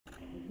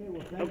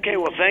Okay,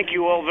 well, thank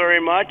you all very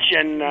much.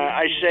 And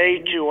I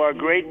say to our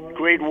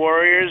great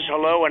warriors,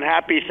 hello and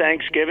happy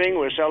Thanksgiving.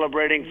 We're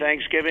celebrating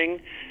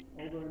Thanksgiving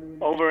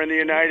over in the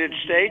United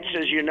States,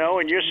 as you know,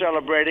 and you're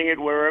celebrating it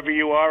wherever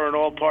you are in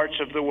all parts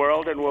of the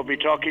world, and we'll be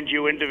talking to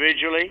you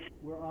individually.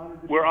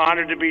 We're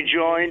honored to be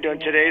joined on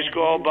today's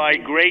call by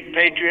great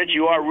patriots.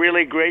 You are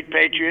really great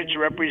patriots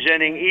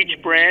representing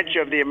each branch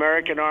of the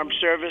American Armed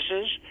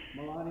Services.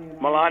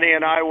 Melania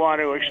and I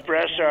want to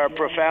express our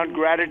profound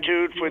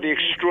gratitude for the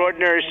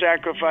extraordinary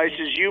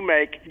sacrifices you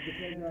make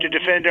to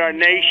defend our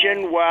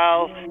nation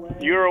while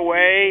you're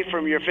away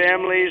from your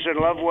families and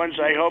loved ones.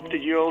 I hope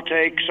that you'll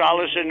take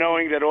solace in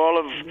knowing that all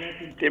of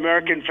the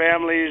American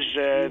families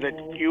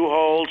that you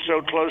hold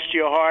so close to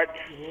your heart,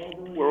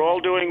 we're all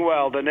doing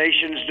well. The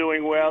nation's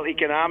doing well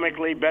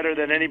economically, better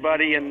than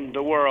anybody in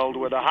the world.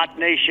 We're the hot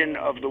nation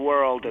of the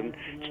world, and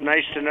it's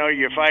nice to know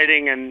you're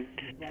fighting, and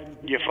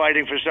you're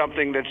fighting for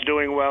something that's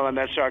doing well, and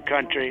that's our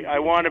country. I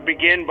want to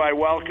begin by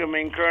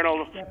welcoming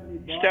Colonel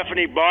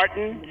Stephanie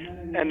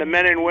Barton and the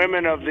men and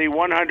women of the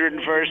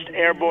 101st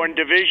Airborne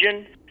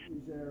Division.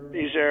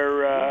 These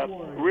are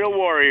real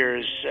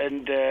warriors,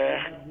 and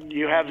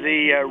you have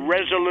the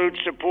Resolute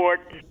Support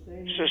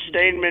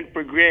Sustainment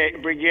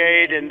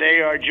Brigade, and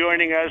they are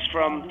joining us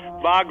from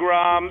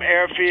Bagram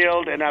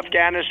Airfield in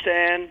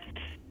Afghanistan,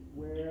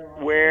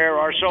 where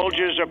our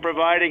soldiers are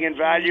providing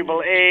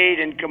invaluable aid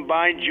in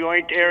combined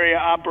joint area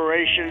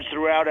operations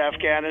throughout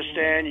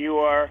Afghanistan. You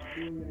are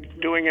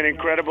doing an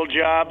incredible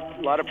job.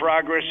 A lot of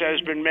progress has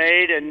been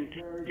made,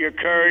 and your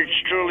courage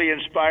truly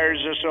inspires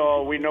us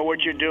all. We know what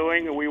you're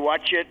doing, and we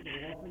watch it.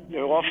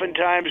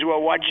 Oftentimes, we're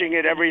watching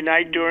it every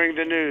night during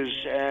the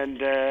news,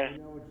 and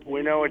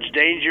we know it's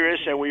dangerous,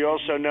 and we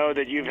also know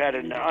that you've had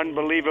an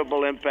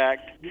unbelievable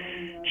impact.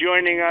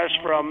 Joining us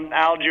from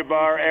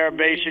Al-Jabar Air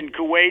Base in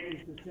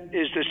Kuwait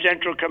is the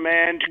Central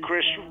Command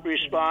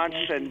Response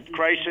and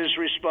Crisis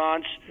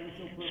Response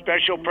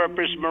Special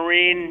Purpose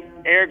Marine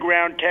Air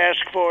Ground Task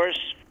Force.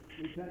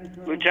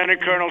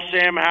 Lieutenant Colonel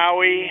Sam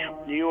Howie,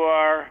 you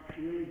are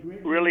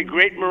really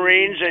great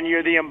Marines, and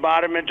you're the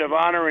embodiment of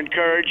honor and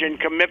courage and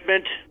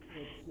commitment.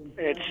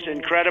 It's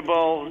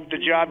incredible the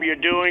job you're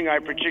doing. I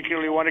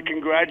particularly want to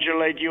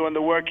congratulate you on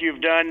the work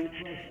you've done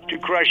to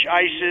crush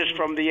ISIS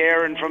from the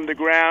air and from the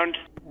ground.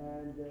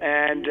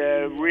 And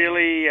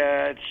really,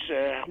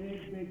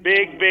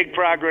 big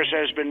progress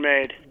has been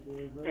made.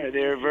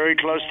 They're very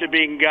close to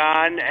being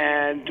gone,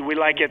 and we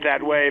like it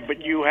that way.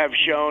 But you have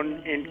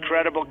shown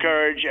incredible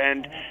courage,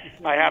 and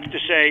I have to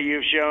say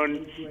you've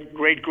shown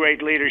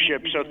great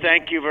leadership. So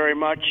thank you very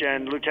much.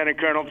 And Lieutenant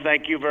Colonel,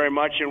 thank you very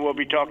much, and we'll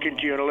be talking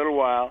to you in a little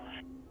while.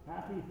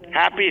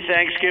 Happy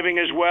Thanksgiving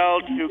as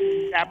well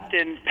to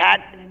Captain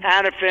Pat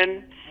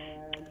Hannafin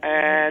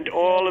and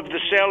all of the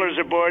sailors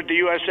aboard the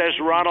USS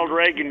Ronald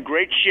Reagan.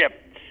 Great ship.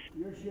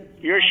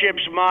 Your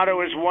ship's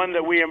motto is one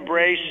that we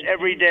embrace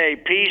every day: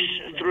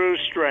 peace through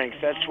strength.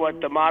 That's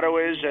what the motto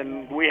is,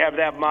 and we have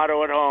that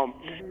motto at home.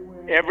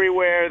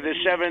 Everywhere the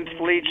 7th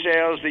Fleet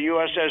sails, the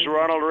USS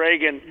Ronald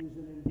Reagan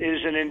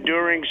is an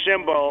enduring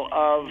symbol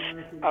of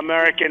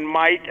American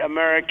might,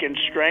 American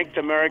strength,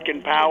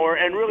 American power,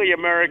 and really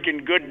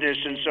American goodness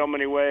in so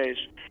many ways.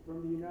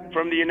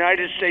 From the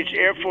United States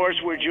Air Force,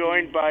 we're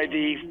joined by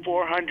the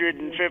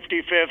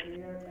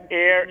 455th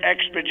Air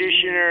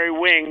Expeditionary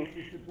Wing,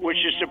 which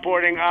is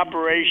supporting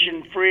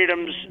Operation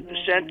Freedom's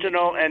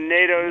Sentinel and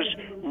NATO's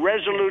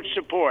Resolute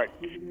Support.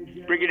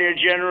 Brigadier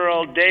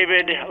General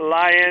David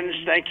Lyons,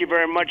 thank you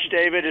very much,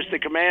 David, is the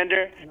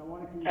commander.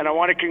 And I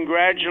want to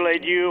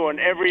congratulate you on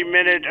every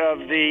minute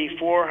of the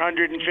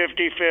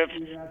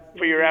 455th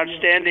for your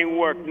outstanding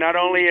work. Not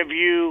only have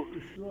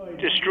you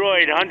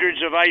destroyed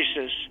hundreds of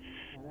ISIS,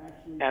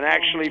 and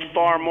actually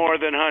far more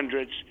than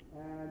hundreds,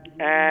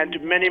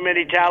 and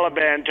many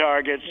Taliban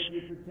targets,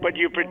 but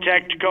you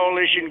protect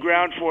coalition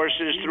ground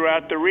forces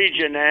throughout the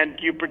region, and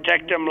you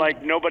protect them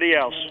like nobody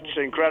else. It's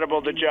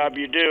incredible the job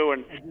you do,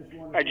 and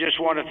I just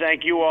want to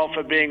thank you all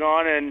for being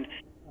on. And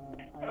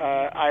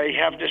I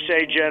have to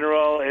say,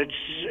 General,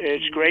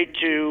 it's great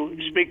to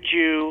speak to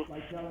you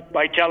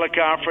by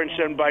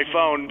teleconference and by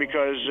phone,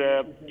 because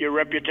your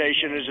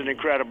reputation is an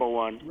incredible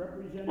one.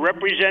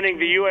 Representing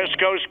the U.S.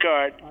 Coast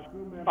Guard,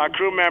 our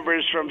crew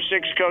members from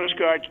 6 Coast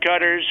Guard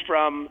cutters,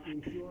 from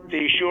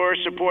the shore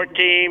support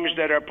teams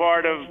that are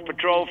part of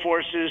Patrol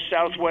Forces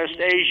Southwest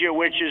Asia,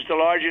 which is the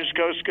largest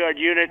Coast Guard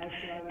unit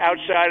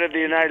outside of the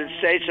United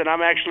States. And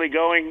I'm actually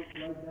going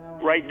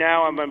right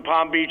now. I'm in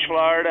Palm Beach,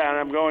 Florida, and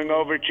I'm going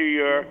over to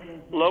your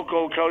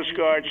local Coast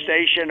Guard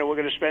station, and we're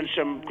going to spend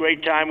some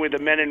great time with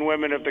the men and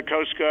women of the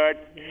Coast Guard.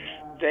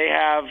 They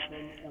have,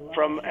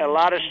 from a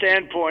lot of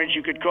standpoints,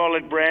 you could call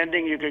it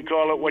branding, you could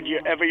call it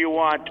whatever you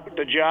want.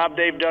 The job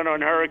they've done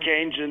on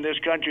hurricanes in this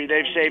country,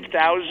 they've saved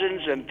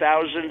thousands and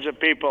thousands of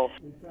people.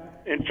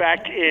 In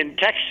fact, in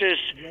Texas,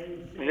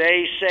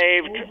 they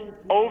saved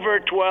over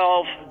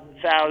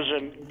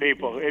 12,000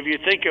 people. If you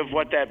think of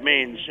what that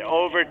means,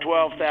 over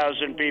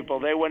 12,000 people.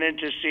 They went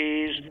into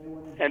seas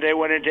and they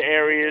went into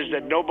areas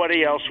that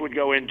nobody else would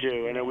go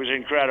into, and it was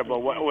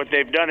incredible what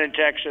they've done in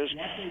Texas,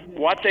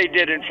 what they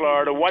did in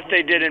Florida, what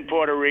they did in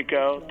Puerto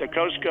Rico. The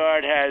Coast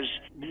Guard has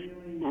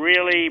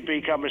really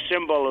become a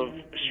symbol of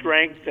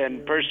strength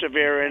and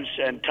perseverance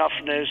and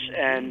toughness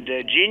and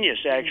genius,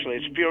 actually.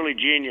 It's purely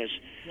genius.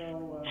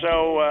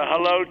 So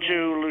hello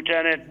to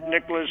Lieutenant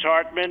Nicholas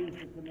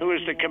Hartman, who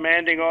is the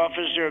commanding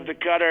officer of the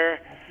cutter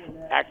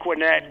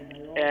Aquanet.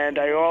 And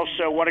I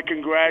also want to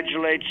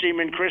congratulate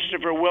Seaman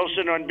Christopher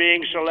Wilson on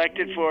being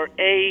selected for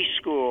A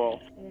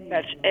school.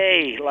 That's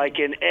A, like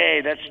in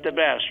A. That's the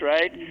best,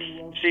 right?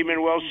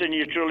 Seaman Wilson,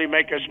 you truly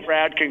make us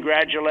proud.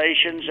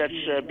 Congratulations.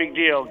 That's a big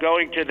deal.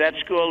 Going to that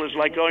school is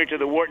like going to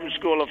the Wharton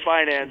School of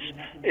Finance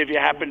if you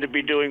happen to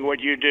be doing what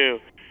you do.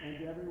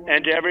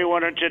 And to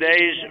everyone on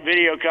today's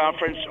video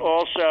conference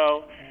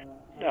also,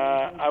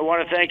 I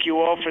want to thank you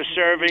all for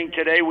serving.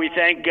 Today we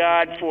thank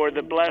God for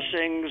the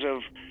blessings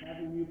of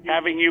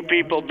having you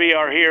people be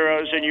our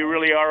heroes, and you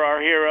really are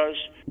our heroes.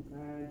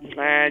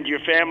 And your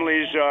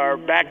families are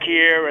back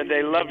here, and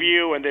they love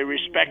you, and they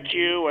respect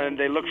you, and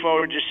they look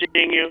forward to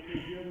seeing you,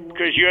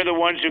 because you're the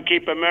ones who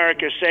keep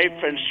America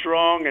safe and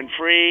strong and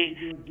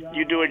free.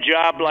 You do a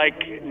job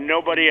like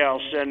nobody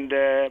else, and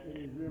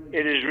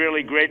it is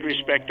really great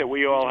respect that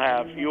we all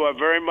have. You are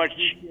very much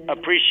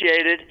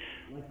appreciated,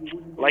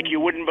 like you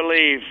wouldn't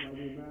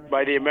believe,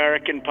 by the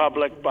American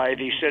public, by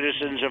the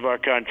citizens of our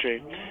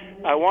country.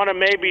 I want to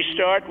maybe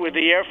start with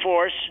the Air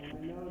Force,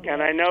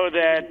 and I know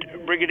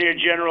that Brigadier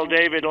General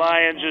David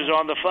Lyons is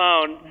on the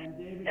phone.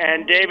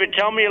 And David,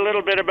 tell me a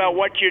little bit about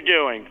what you're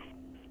doing.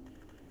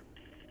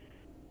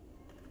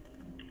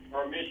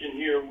 Our mission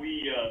here,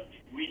 we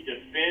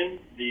defend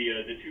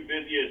the two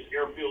busiest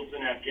airfields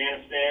in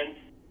Afghanistan,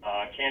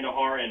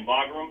 Kandahar and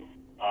Bagram.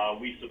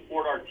 We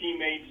support our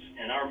teammates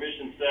and our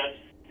mission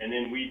sets, and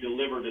then we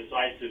deliver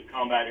decisive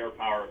combat air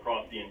power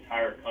across the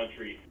entire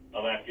country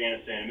of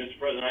Afghanistan. And Mr.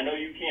 President, I know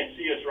you can't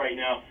see us right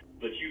now,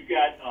 but you've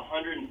got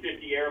 150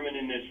 airmen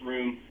in this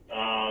room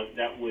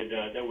that would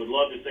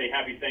love to say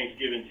Happy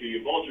Thanksgiving to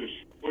you. Vultures,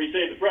 what do you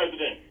say to the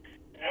President?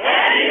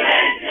 Happy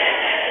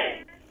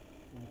Thanksgiving!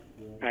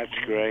 That's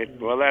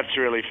great. Well, that's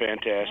really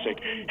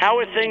fantastic. How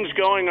are things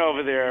going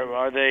over there?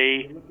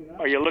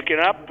 Are you looking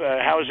up?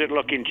 How is it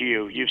looking to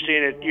you? You've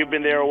seen it. You've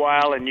been there a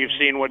while, and you've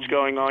seen what's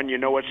going on. You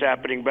know what's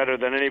happening better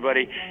than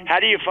anybody. How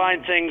do you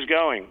find things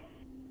going?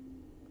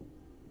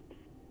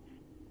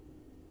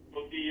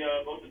 Both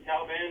the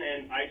Taliban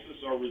and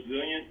ISIS are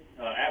resilient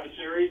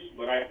adversaries,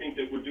 but I think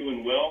that we're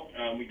doing well.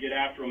 We get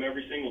after them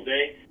every single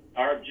day.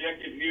 Our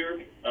objective here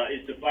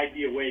is to fight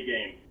the away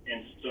game.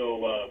 And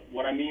so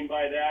what I mean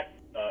by that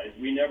is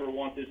we never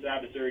want this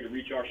adversary to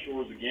reach our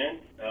shores again.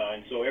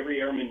 And so every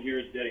airman here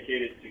is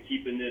dedicated to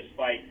keeping this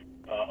fight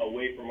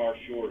away from our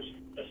shores.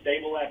 A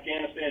stable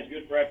Afghanistan is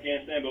good for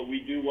Afghanistan, but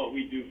we do what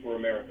we do for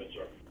America,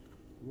 sir.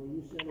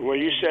 Well,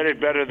 you said it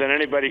better than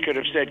anybody could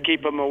have said.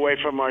 Keep them away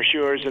from our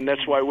shores, and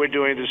that's why we're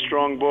doing the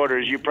strong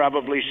borders. You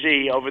probably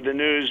see over the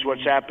news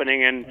what's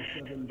happening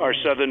in our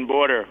southern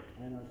border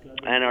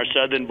and our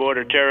southern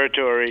border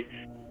territory.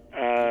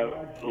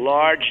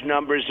 Large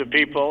numbers of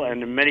people,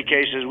 and in many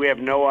cases we have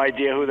no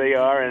idea who they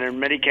are, and in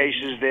many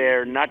cases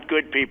they're not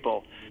good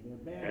people.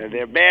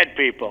 They're bad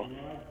people.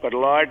 But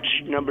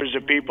large numbers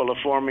of people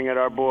are forming at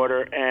our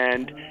border,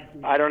 and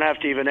I don't have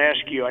to even ask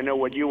you. I know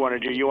what you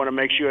want to do. You want to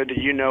make sure that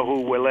you know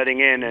who we're letting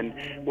in, and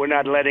we're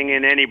not letting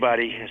in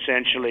anybody,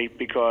 essentially,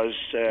 because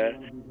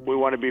we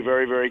want to be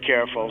very, very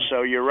careful.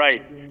 So you're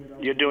right.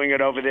 You're doing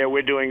it over there.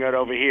 We're doing it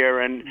over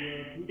here. And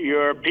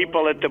your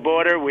people at the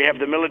border, we have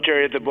the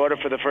military at the border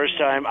for the first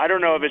time. I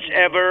don't know if it's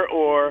ever,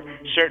 or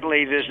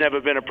certainly there's never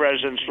been a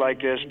presence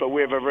like this, but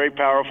we have a very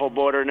powerful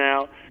border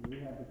now.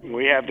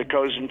 We have the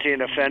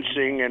Cosentina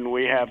fencing, and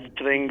we have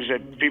things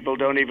that people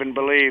don't even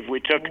believe.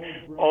 We took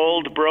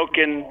old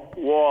broken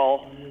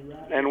wall,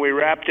 and we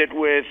wrapped it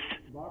with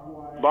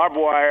barbed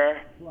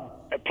wire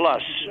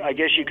plus. I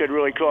guess you could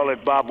really call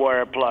it barbed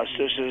wire plus.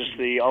 This is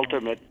the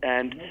ultimate.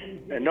 And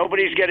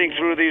nobody's getting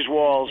through these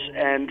walls,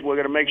 and we're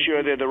going to make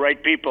sure they're the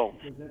right people,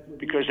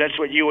 because that's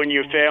what you and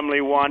your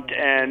family want,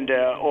 and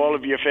all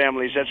of your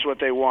families, that's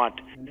what they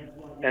want.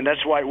 And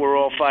that's why we're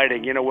all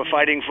fighting. You know, we're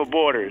fighting for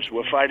borders.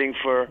 We're fighting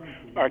for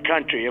our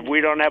country. If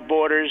we don't have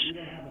borders,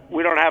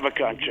 we don't have a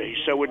country.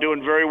 So we're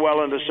doing very well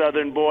on the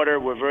southern border.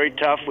 We're very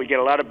tough. We get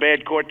a lot of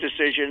bad court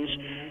decisions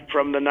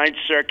from the Ninth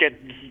Circuit,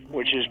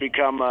 which has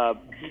become a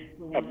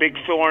big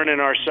thorn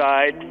in our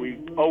side. We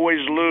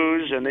always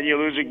lose, and then you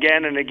lose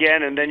again and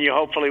again, and then you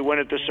hopefully win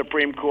at the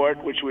Supreme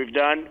Court, which we've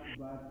done.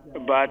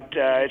 But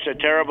it's a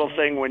terrible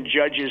thing when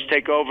judges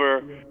take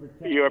over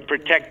your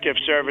protective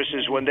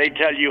services, when they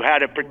tell you how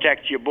to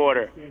protect your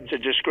border. It's a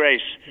disgrace.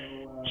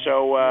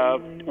 So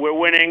we're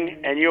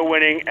winning, and you're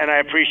winning, and I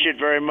appreciate it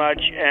very much.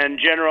 And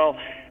General,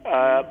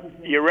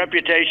 your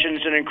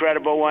reputation's an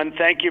incredible one.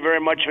 Thank you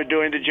very much for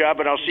doing the job,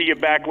 and I'll see you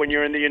back when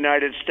you're in the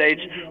United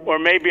States, or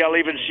maybe I'll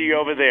even see you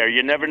over there.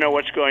 You never know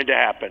what's going to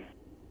happen.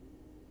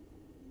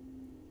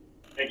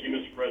 Thank you,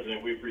 Mr.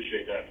 President. We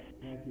appreciate that.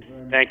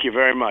 Thank you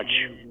very much.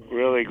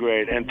 Really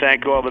great. And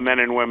thank all the men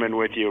and women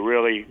with you.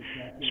 Really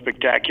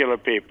spectacular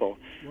people.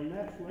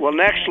 Well,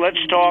 next, let's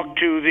talk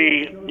to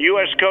the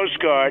U.S. Coast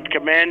Guard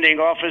Commanding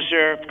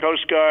Officer,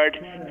 Coast Guard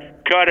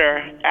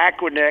Cutter,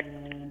 Aquanic,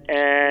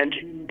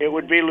 and it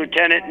would be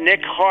Lieutenant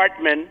Nick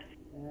Hartman.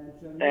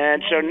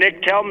 And so,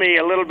 Nick, tell me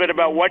a little bit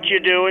about what you're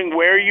doing,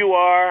 where you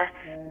are,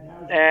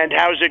 and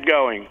how's it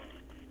going?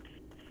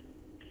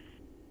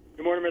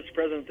 Good morning, Mr.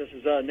 President. This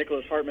is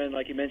Nicholas Hartman,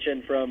 like you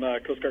mentioned, from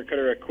Coast Guard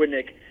Cutter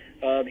Aquidneck.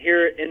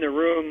 Here in the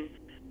room,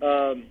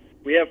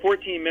 we have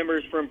 14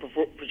 members from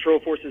Patrol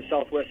Forces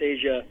Southwest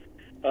Asia,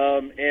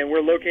 and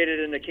we're located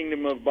in the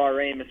Kingdom of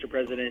Bahrain, Mr.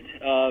 President.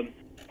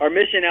 Our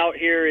mission out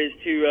here is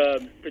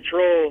to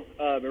patrol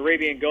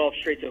Arabian Gulf,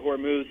 Straits of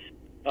Hormuz,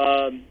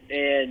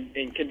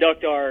 and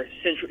conduct our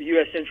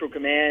U.S. Central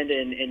Command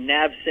and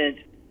NAVCENT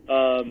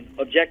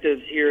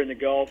objectives here in the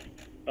Gulf.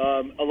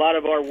 A lot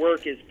of our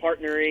work is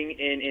partnering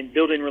and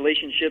building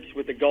relationships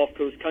with the Gulf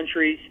Coast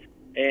countries,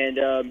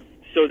 and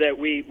so that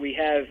we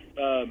have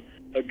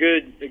a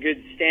good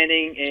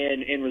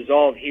standing and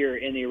resolve here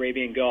in the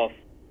Arabian Gulf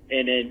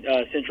and in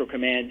Central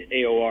Command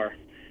AOR.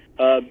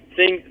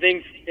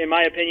 Things, in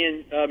my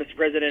opinion, Mr.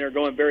 President, are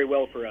going very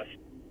well for us.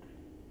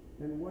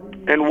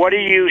 And what do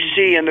you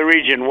see in the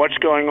region? What's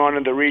going on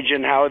in the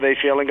region? How are they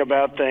feeling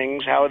about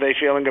things? How are they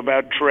feeling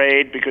about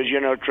trade? Because, you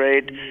know,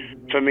 trade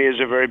for me is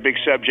a very big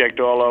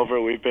subject all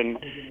over. We've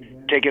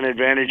been taken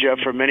advantage of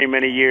for many,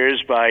 many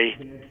years by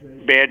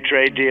bad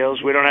trade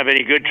deals. We don't have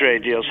any good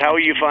trade deals. How are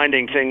you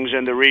finding things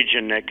in the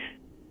region, Nick?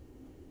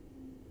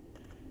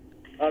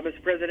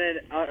 Mr. President,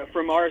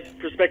 from our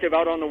perspective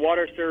out on the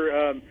water,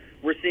 sir,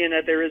 we're seeing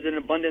that there is an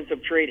abundance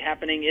of trade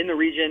happening in the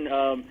region.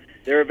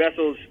 There are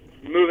vessels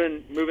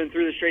moving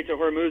through the Straits of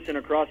Hormuz and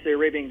across the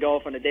Arabian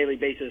Gulf on a daily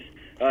basis,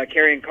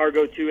 carrying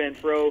cargo to and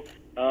fro,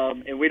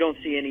 and we don't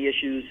see any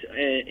issues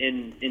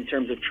in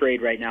terms of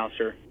trade right now,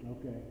 sir.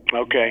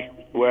 Okay.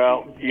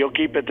 Well, you'll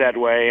keep it that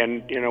way,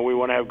 and you know we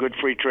want to have good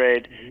free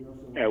trade.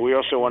 We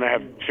also want to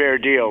have fair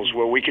deals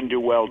where we can do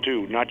well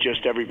too, not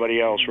just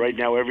everybody else. Right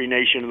now, every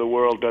nation in the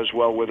world does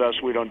well with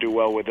us. We don't do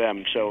well with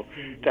them. So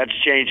that's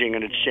changing,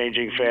 and it's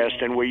changing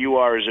fast. And where you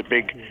are is a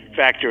big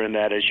factor in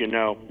that, as you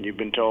know. You've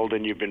been told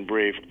and you've been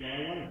briefed.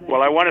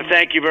 Well, I want to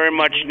thank you very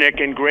much, Nick,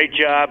 and great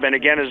job. And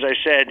again, as I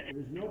said,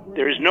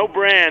 there is no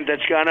brand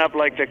that's gone up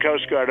like the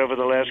Coast Guard over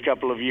the last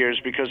couple of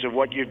years because of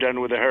what you've done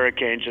with the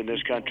hurricanes in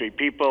this country.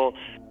 People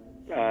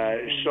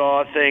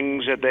saw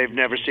things that they've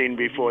never seen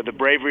before. The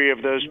bravery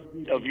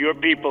of your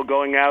people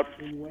going out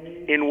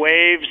in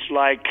waves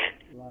like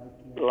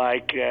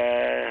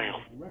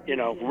you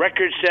know,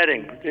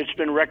 record-setting. It's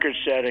been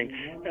record-setting.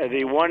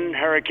 The one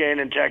hurricane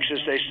in Texas,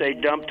 they say,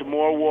 dumped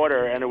more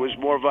water, and it was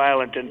more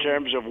violent in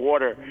terms of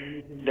water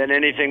than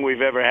anything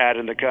we've ever had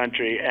in the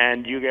country.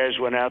 And you guys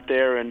went out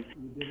there and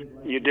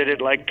you did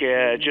it like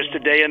just a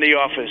day in the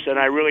office, and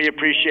I really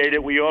appreciate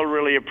it. We all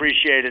really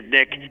appreciate it,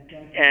 Nick,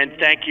 and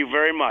thank you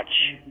very much.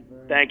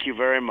 Thank you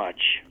very much.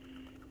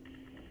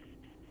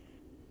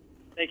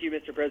 Thank you,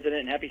 Mr.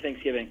 President, and happy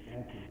Thanksgiving.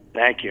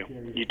 Thank you.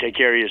 You take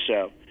care of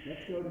yourself.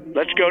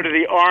 Let's go to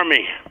the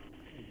Army.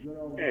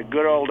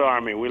 Good old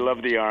Army. We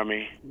love the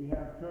Army.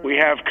 We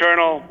have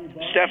Colonel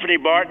Stephanie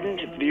Barton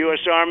of the U.S.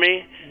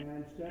 Army.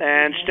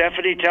 And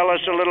Stephanie, tell us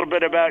a little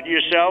bit about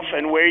yourself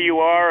and where you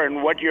are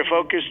and what you're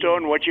focused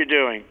on, what you're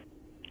doing.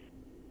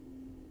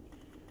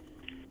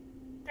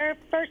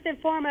 First and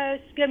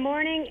foremost, good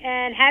morning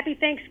and happy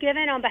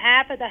Thanksgiving on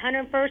behalf of the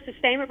 101st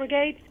Sustainment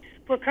Brigade.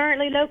 We're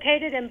currently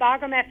located in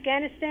Bagram,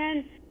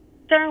 Afghanistan.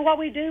 Serving what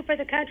we do for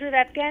the country of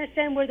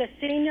Afghanistan, we're the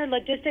senior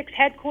logistics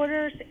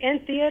headquarters in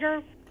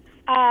theater.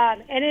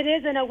 And it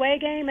is an away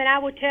game, and I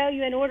will tell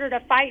you, in order to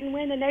fight and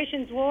win the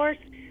nation's wars,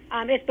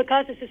 it's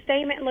because of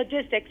sustainment and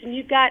logistics. And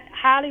you've got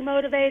highly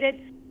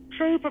motivated,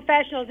 true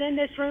professionals in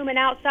this room and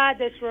outside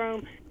this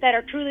room that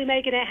are truly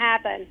making it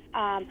happen.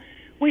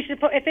 We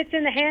support, if it's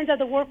in the hands of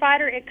the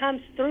warfighter, it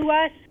comes through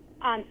us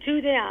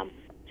to them.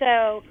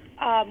 So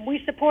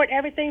we support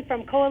everything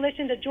from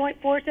coalition to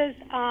joint forces,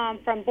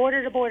 from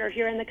border to border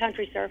here in the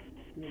country, sir.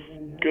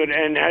 Good.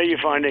 And how are you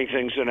finding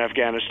things in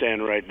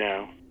Afghanistan right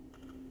now?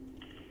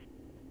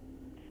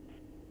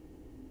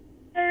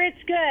 Sir,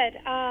 it's good.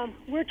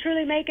 We're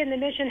truly making the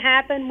mission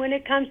happen. When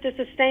it comes to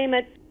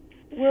sustainment,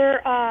 we're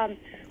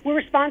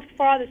responsible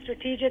for all the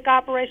strategic,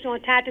 operational,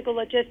 and tactical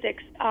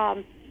logistics.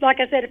 Like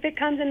I said, if it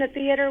comes in the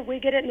theater, we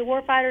get it in the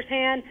warfighter's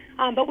hand.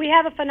 But we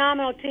have a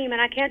phenomenal team,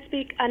 and I can't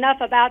speak enough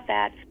about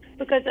that,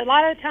 because a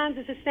lot of the times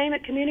the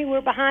sustainment community,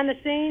 we're behind the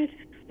scenes,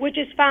 which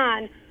is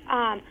fine.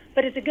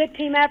 But it's a good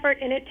team effort,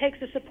 and it takes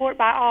the support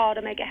by all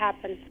to make it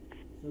happen.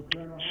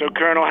 So,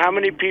 Colonel, how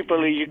many people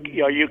are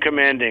you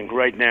commanding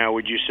right now,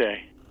 would you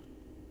say?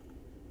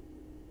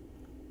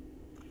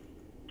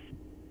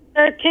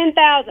 Sir,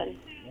 10,000.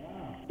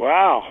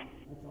 Wow.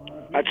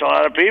 That's a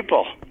lot of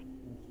people.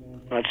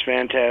 That's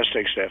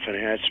fantastic,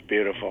 Stephanie. That's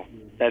beautiful.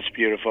 That's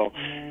beautiful.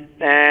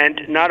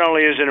 And not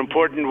only is it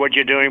important what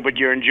you're doing, but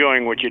you're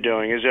enjoying what you're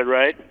doing. Is that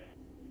right?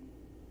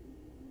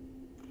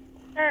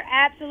 Sir,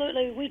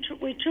 Absolutely.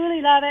 We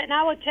truly love it. And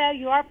I will tell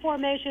you, our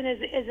formation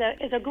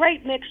is a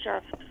great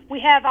mixture. We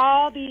have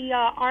all the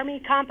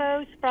Army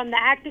compos from the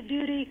active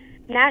duty,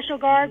 National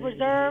Guard,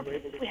 Reserve.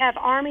 We have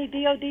Army,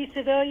 DOD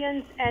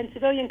civilians, and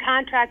civilian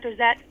contractors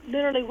that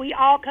literally we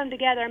all come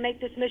together and make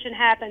this mission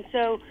happen.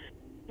 So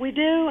we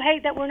do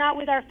hate that we're not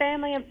with our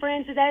family and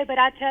friends today, but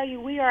I tell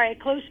you, we are a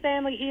close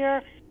family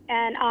here,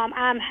 and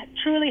I'm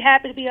truly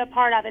happy to be a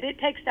part of it. It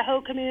takes the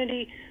whole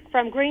community,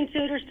 from green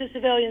suiters to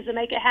civilians, to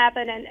make it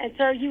happen. And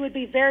sir, you would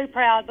be very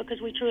proud,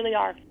 because we truly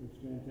are.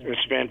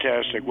 It's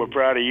fantastic. We're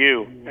proud of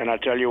you. And I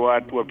tell you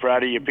what, we're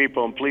proud of you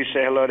people. And please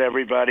say hello to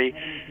everybody.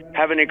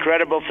 Have an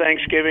incredible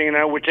Thanksgiving.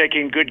 And we're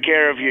taking good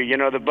care of you. You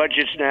know, the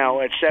budget's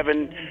now at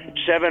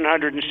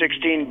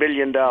 $716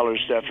 billion,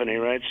 Stephanie,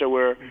 right? So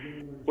we're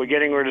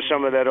getting rid of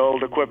some of that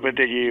old equipment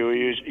that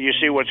you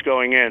see what's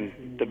going in,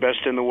 the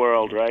best in the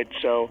world, right?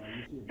 So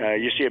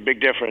you see a big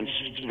difference.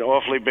 It's an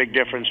awfully big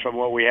difference from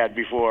what we had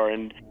before.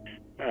 And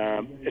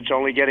it's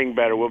only getting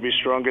better. We'll be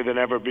stronger than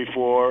ever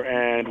before,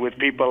 and with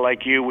people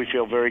like you, we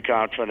feel very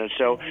confident.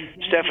 So,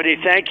 Stephanie,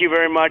 thank you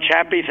very much.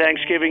 Happy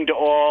Thanksgiving to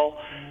all,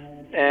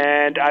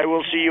 and I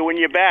will see you when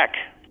you're back.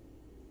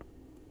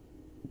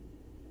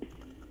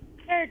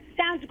 Sure,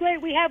 sounds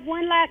great. We have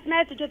one last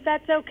message, if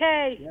that's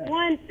okay. Yes.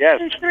 1, yes.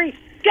 2, 3,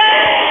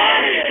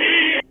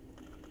 go!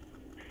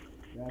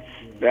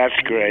 That's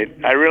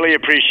great. I really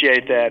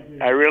appreciate that.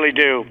 I really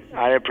do.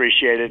 I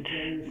appreciate it.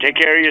 Take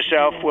care of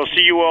yourself. We'll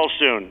see you all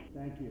soon.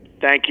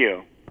 Thank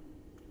you.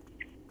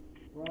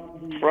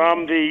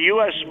 From the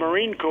U.S.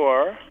 Marine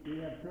Corps,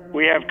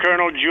 we have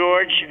Colonel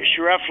George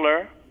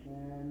Schreffler.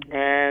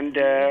 And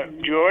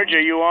George,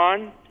 are you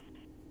on?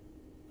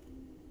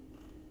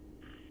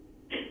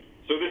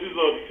 So this is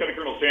Lieutenant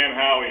Colonel Sam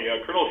Howie.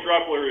 Colonel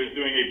Schreffler is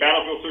doing a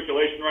battlefield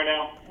circulation right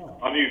now.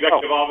 I'm the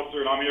executive officer,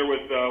 and I'm here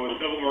with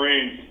Civil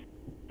Marines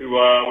who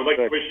would like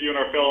to wish you and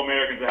our fellow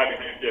Americans a happy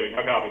Thanksgiving.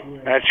 How copy?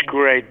 That's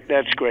great.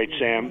 That's great,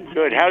 Sam.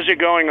 Good. How's it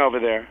going over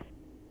there?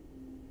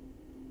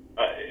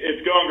 It's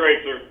going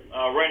great, sir.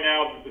 Right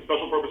now, the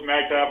Special Purpose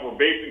MAGTF, we're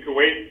based in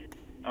Kuwait,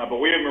 but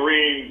we have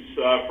Marines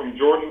from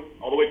Jordan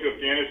all the way to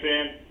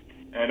Afghanistan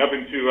and up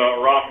into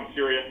Iraq and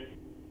Syria.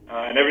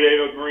 And every day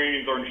those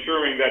Marines are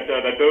ensuring that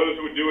those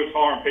who would do us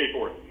harm pay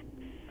for it.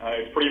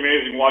 It's pretty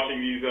amazing watching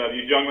these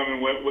young men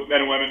and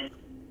women,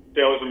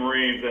 sailors and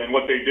Marines, and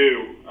what they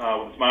do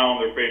with a smile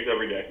on their face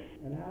every day.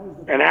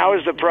 And how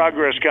is the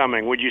progress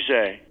coming, would you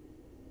say?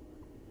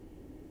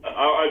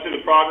 I'd say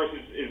the progress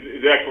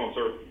is excellent,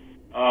 sir.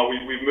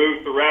 We've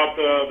moved throughout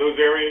those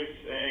areas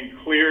and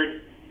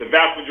cleared the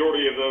vast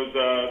majority of those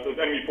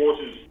enemy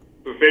forces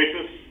who face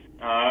us.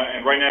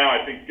 And right now,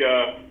 I think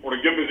we're in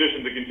a good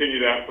position to continue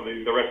that for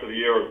the rest of the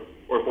year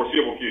or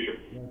foreseeable future.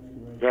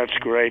 That's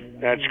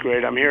great. That's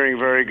great. I'm hearing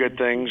very good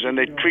things. And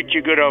they treat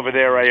you good over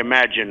there, I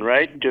imagine,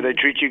 right? Do they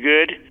treat you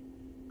good?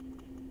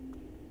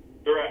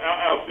 They're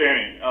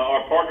outstanding.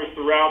 Our partners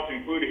throughout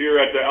include here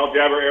at Al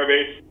Jaber Air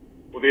Base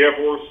with the Air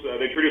Force.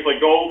 They treat us like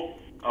gold.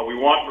 We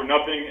want for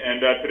nothing.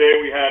 And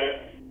today we had,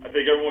 I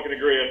think everyone can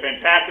agree, a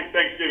fantastic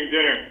Thanksgiving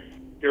dinner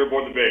here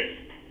aboard the base.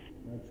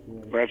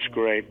 That's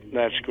great.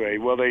 That's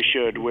great. Well, they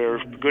should. We're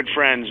good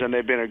friends, and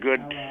they've been a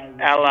good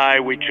ally.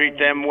 We treat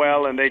them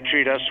well, and they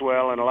treat us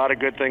well, and a lot of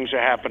good things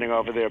are happening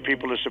over there.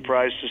 People are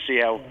surprised to see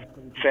how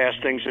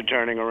fast things are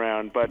turning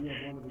around. But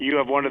you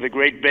have one of the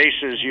great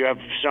bases. You have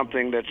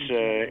something that's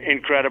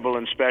incredible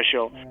and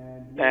special.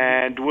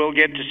 And we'll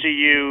get to see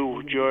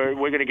you, George.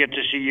 We're going to get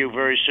to see you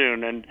very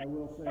soon. And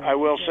I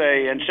will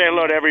say, and say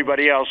hello to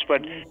everybody else,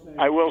 but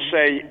I will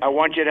say I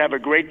want you to have a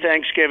great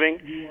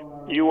Thanksgiving.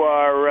 You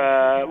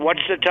are,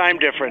 what's the time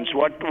difference?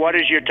 What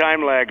is your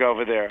time lag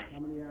over there?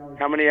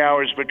 How many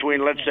hours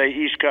between, let's say,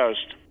 East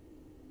Coast?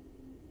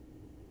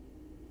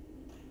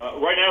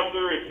 Right now,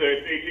 sir, it's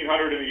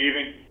 1800 in the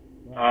evening.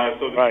 So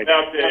there's right.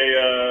 About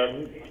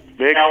a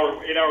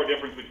 8-hour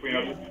difference between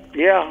us.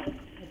 Yeah.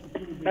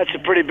 That's a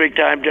pretty big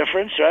time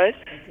difference, right?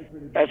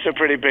 That's a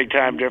pretty big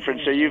time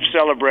difference. So you've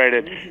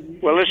celebrated.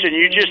 Well, listen,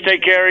 you just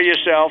take care of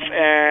yourself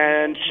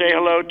and say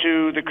hello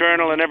to the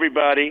Colonel and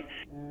everybody.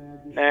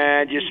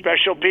 And you're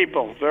special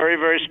people, very,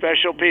 very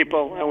special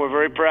people, and we're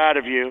very proud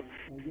of you.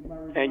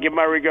 And give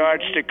my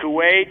regards to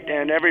Kuwait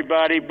and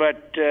everybody,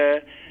 but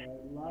a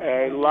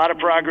lot of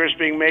progress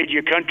being made.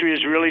 Your country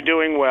is really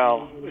doing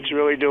well. It's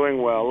really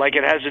doing well, like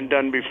it hasn't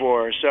done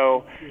before.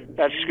 So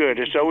that's good.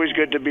 It's always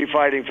good to be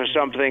fighting for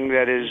something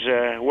that is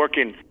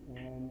working.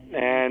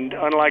 And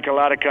unlike a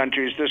lot of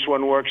countries, this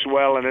one works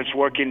well, and it's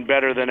working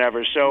better than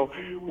ever. So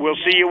we'll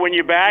see you when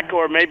you're back,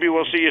 or maybe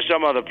we'll see you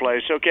some other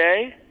place,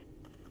 okay?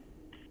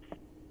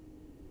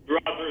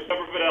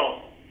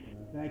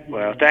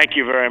 Well, thank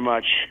you very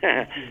much.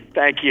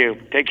 Thank you.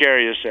 Take care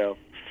of yourself.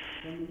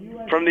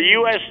 From the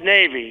U.S.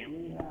 Navy,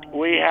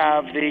 we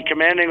have the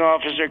commanding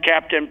officer,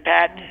 Captain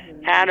Pat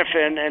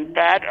Hannafin. And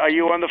Pat, are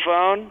you on the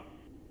phone?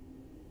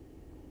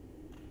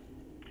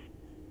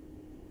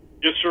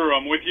 Yes, sir,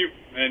 I'm with you.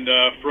 And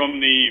from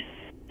the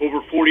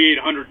over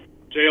 4,800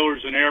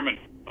 sailors and airmen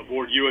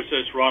aboard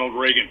USS Ronald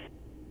Reagan,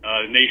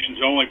 the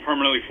nation's only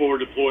permanently forward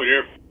deployed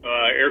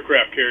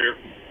aircraft carrier.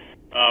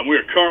 We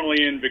are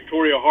currently in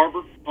Victoria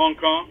Harbor, Hong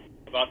Kong,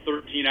 about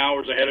 13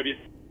 hours ahead of you.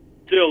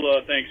 Still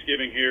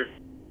Thanksgiving here.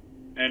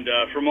 And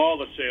from all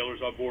the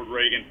sailors on board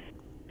Reagan,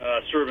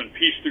 serving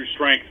peace through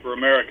strength for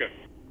America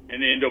in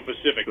the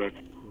Indo-Pacific.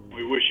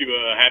 We wish you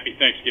a happy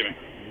Thanksgiving.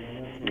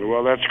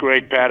 Well, that's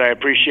great, Pat. I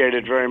appreciate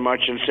it very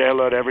much, and say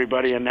hello to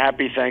everybody, and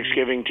happy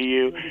Thanksgiving to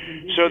you.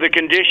 So the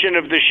condition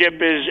of the ship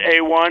is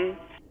A1?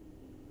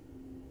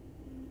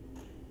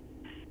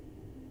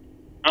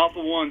 Alpha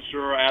 1,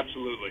 sir,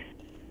 absolutely.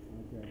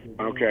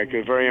 Okay,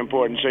 good. Very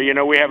important. So, you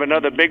know, we have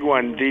another big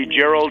one. The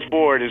Gerald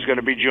Ford is going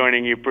to be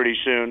joining you pretty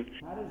soon.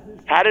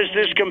 How does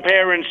this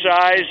compare in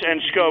size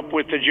and scope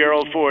with the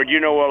Gerald Ford? You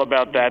know all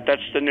about that.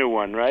 That's the new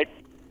one, right?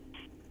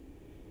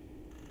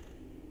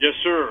 Yes,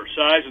 sir.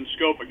 Size and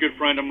scope. A good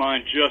friend of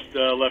mine just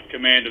left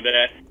command of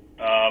that.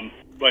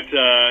 But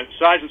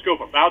size and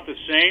scope about the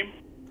same.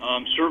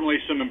 Certainly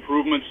some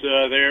improvements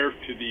there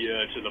to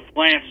the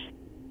plants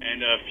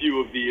and a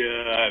few of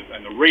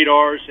the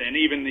radars, and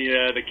even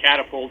the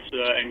catapults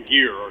and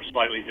gear are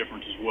slightly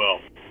different as well.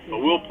 But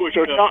we'll push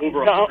over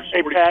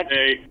 140 a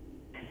day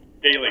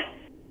daily.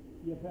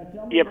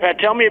 Yeah, Pat,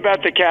 tell me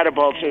about the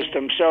catapult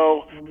system.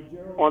 So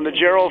on the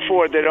Gerald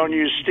Ford, they don't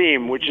use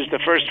steam, which is the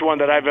first one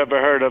that I've ever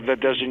heard of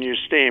that doesn't use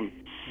steam.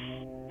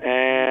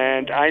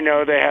 And I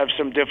know they have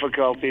some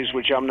difficulties,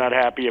 which I'm not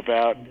happy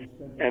about,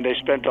 and they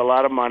spent a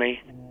lot of money.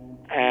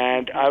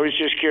 And I was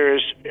just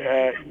curious,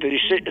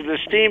 the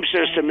steam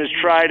system is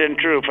tried and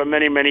true for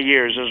many, many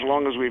years, as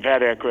long as we've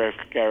had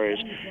aircraft carriers.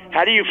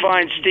 How do you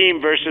find steam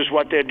versus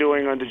what they're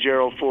doing on the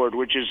Gerald Ford,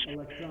 which is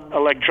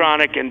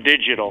electronic and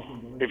digital,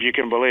 if you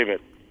can believe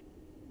it?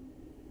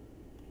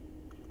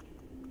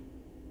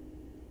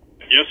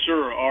 Yes,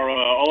 sir.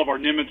 All of our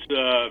Nimitz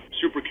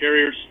super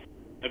carriers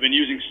have been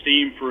using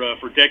steam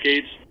for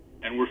decades,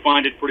 and we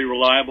find it pretty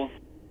reliable.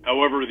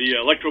 However, the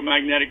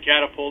electromagnetic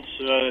catapults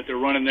that they're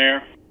running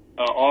there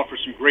offer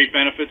some great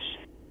benefits.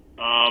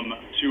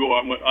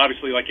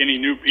 Obviously, like any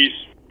new piece,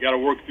 you got to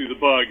work through the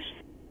bugs,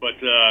 but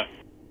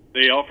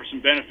they offer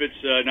some benefits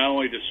not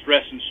only to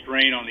stress and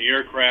strain on the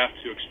aircraft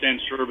to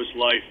extend service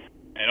life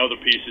and other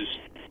pieces.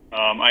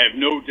 I have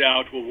no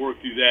doubt we'll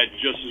work through that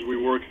just as we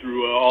work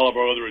through all of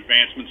our other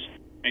advancements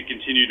and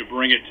continue to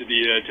bring it to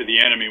the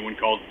enemy when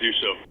called to do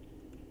so.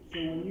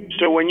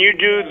 So when you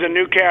do the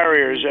new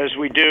carriers, as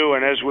we do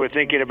and as we're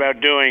thinking about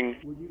doing,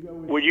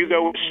 would you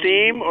go with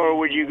steam or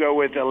would you go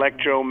with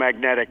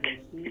electromagnetic?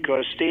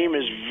 Because steam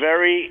is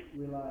very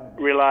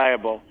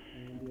reliable.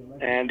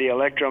 And the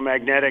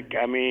electromagnetic,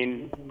 I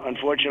mean,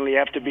 unfortunately, you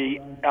have to be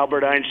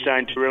Albert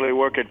Einstein to really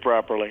work it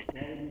properly.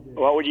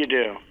 What would you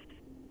do?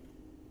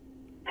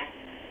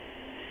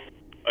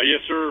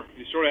 Yes, sir.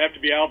 You sort of have to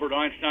be Albert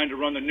Einstein to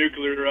run the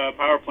nuclear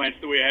power plants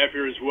that we have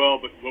here as well,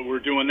 but we're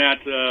doing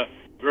that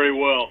very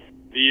well.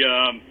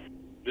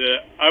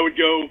 I would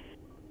go,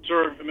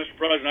 sir, Mr.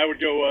 President, I would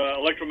go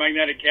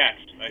electromagnetic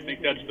cats. I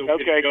think that's the way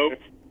to go.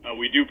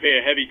 We do pay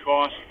a heavy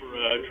cost for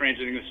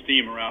transiting the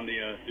steam around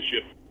the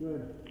ship.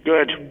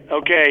 Good.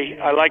 Okay.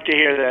 I like to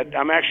hear that.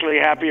 I'm actually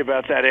happy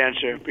about that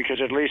answer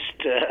because at least,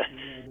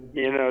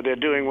 they're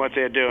doing what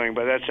they're doing,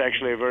 but that's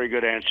actually a very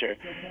good answer.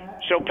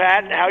 So,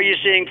 Pat, how are you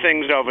seeing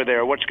things over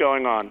there? What's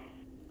going on?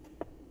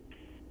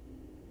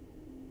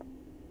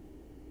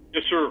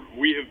 Yes, sir.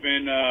 We have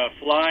been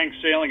flying,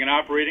 sailing, and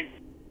operating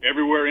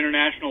everywhere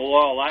international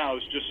law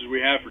allows, just as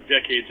we have for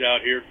decades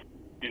out here,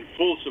 in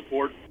full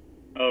support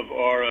of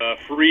our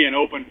free and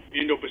open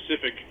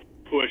Indo-Pacific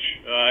push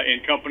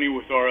in company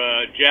with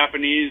our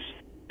Japanese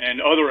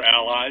and other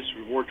allies.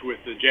 We've worked with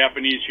the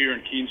Japanese here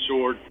in Keen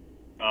Sword,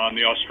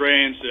 the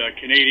Australians,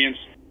 Canadians,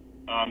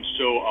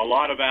 so a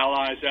lot of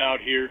allies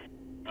out here,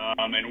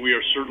 and we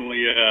are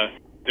certainly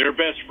their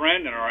best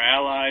friend and our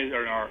allies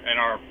and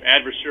our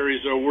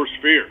adversaries' worst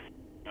fear.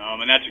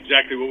 And that's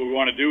exactly what we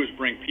want to do, is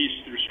bring peace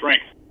through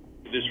strength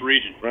to this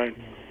region. Right.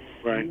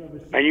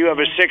 And you have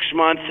a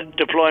 6-month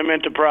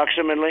deployment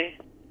approximately?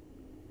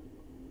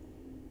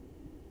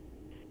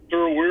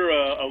 Sir, we're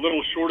a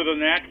little shorter than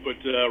that, but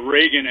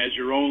Reagan, as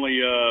your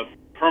only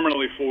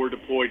permanently forward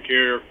deployed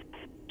carrier,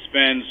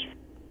 spends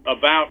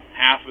about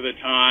half of the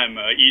time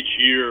each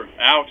year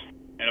out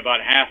and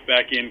about half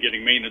back in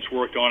getting maintenance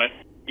work on it.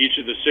 Each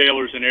of the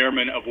sailors and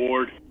airmen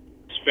aboard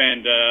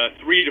spend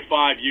 3 to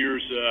 5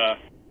 years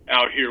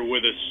out here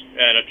with us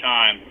at a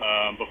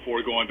time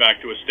before going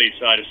back to a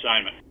stateside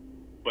assignment.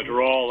 But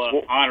they're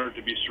all honored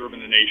to be serving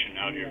the nation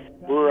out here.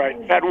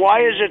 Right. Pat,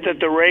 why is it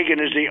that the Reagan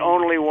is the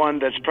only one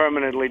that's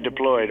permanently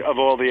deployed of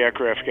all the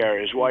aircraft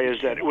carriers? Why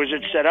is that? Was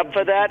it set up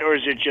for that, or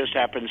is it just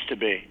happens to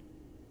be?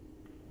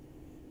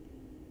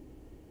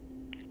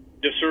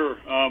 Yes, sir.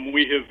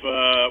 We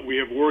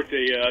have worked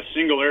a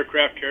single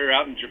aircraft carrier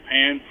out in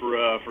Japan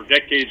for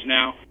decades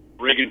now.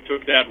 Reagan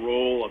took that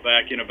role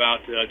back in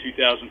about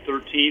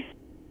 2013.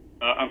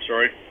 I'm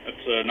sorry,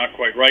 that's not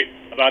quite right.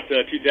 About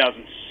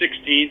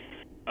 2016.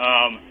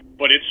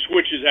 But it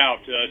switches out,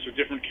 so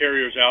different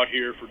carriers out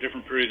here for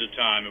different periods of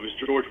time. It was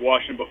George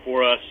Washington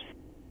before us,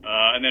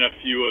 and then a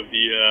few of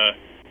the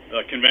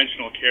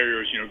conventional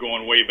carriers,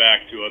 going way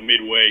back to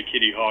Midway,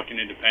 Kitty Hawk, and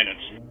Independence.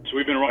 So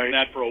we've been running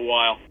that for a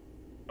while.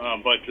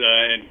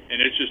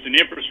 And it's just an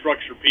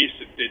infrastructure piece.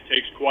 It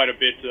takes quite a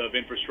bit of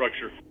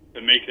infrastructure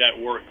to make that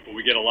work, but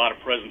we get a lot of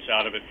presence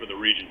out of it for the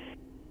region.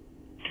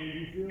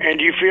 And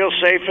do you feel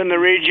safe in the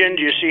region?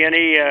 Do you see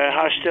any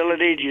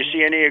hostility? Do you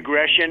see any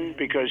aggression?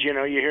 Because,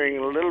 you're hearing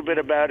a little bit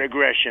about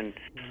aggression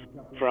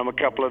from a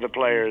couple of the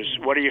players.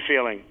 What are you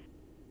feeling?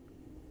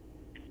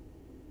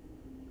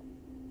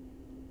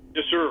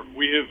 Yes, sir.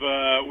 We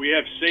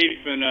have safe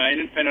and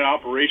independent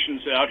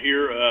operations out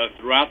here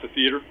throughout the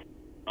theater.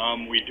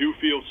 We do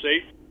feel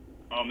safe.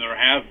 There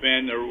have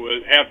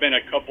been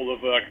a couple of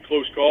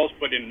close calls,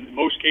 but in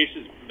most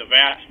cases, the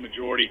vast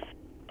majority,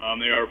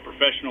 they are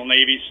professional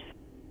navies,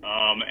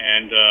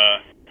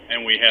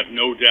 and we have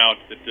no doubt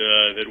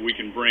that we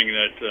can bring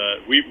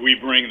that we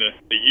bring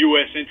the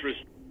U.S.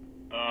 interest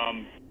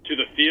to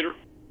the theater,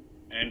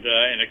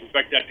 and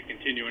expect that to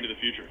continue into the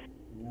future.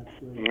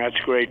 That's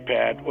great,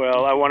 Pat.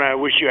 Well, I want to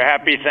wish you a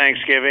happy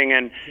Thanksgiving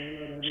and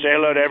say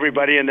hello to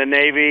everybody in the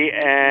Navy.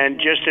 And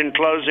just in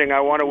closing,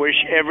 I want to wish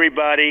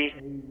everybody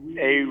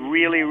a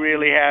really,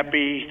 really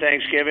happy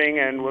Thanksgiving.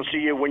 And we'll see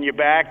you when you're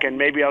back, and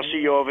maybe I'll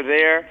see you over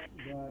there.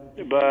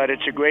 But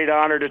it's a great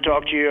honor to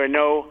talk to you. I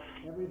know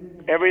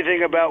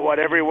everything about what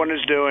everyone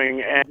is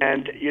doing,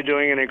 and you're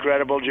doing an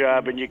incredible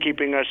job, and you're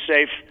keeping us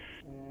safe.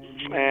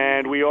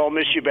 And we all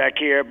miss you back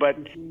here, but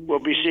we'll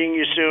be seeing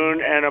you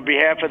soon. And on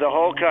behalf of the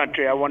whole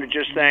country, I want to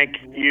just thank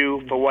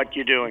you for what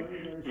you're doing.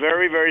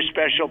 Very, very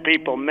special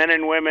people, men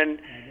and women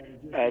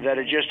that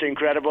are just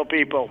incredible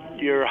people.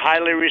 You're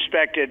highly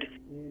respected.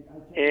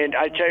 And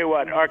I tell you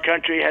what, our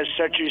country has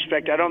such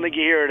respect. I don't think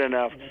you hear it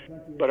enough,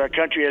 but our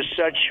country has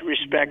such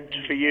respect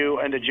for you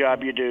and the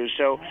job you do.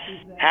 So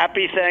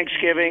happy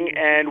Thanksgiving,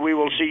 and we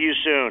will see you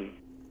soon.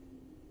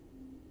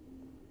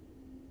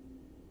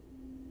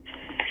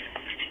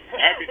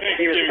 Happy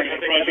Thanksgiving.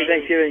 Happy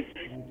Thanksgiving.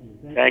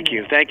 Thank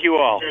you. Thank you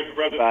all.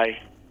 Bye.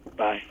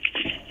 Bye.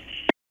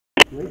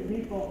 Great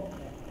people.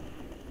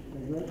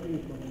 They're great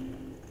people.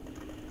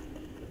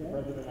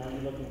 President,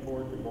 I'm looking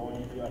forward to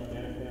going to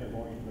Afghanistan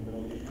or going to the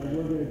Middle East. And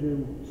we're going to do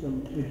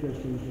some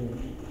interesting things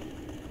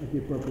at the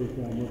appropriate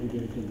time. We'll be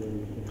doing some very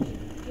interesting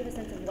things. Do you have a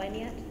sense of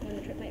when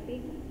the trip might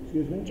be?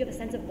 Excuse me? Do you have a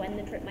sense of when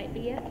the trip might be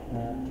yet?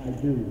 I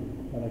do,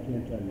 but I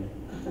can't tell you.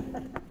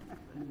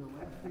 You're the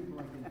last people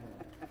I can tell.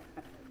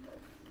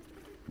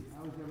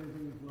 How's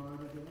everything in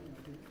Florida doing?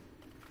 Okay.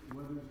 The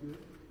weather's good?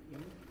 Yeah?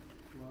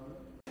 Florida?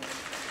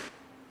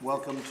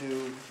 Welcome to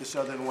the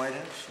Southern White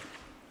House.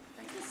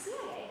 Does the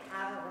CIA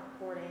have a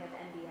recording of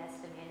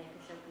MBS demanding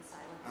Khashoggi's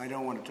silence? I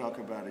don't want to talk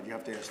about it. You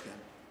have to ask them.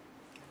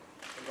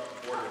 What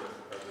about the border,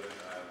 Mr. President?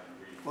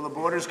 Well, the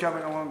border's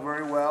coming along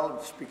very well.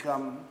 It's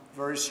become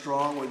very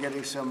strong. We're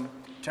getting some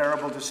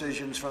terrible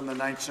decisions from the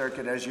Ninth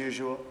Circuit, as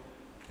usual.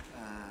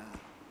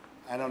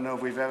 I don't know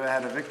if we've ever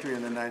had a victory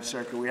in the Ninth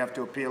Circuit. We have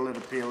to appeal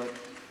it.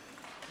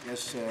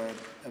 Yes,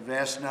 a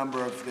vast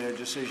number of their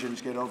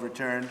decisions get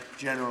overturned,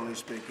 generally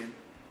speaking.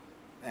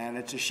 And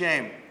it's a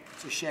shame.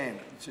 It's a shame.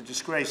 It's a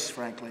disgrace,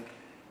 frankly.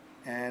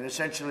 And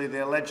essentially,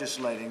 they're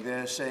legislating.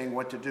 They're saying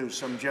what to do.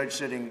 Some judge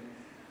sitting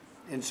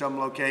in some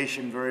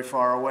location very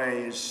far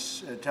away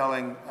is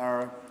telling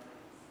our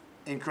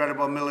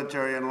incredible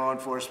military and law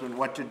enforcement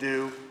what to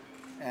do.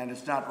 And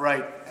it's not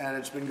right. And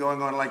it's been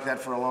going on like that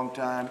for a long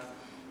time.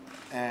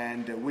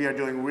 And we are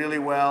doing really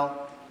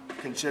well,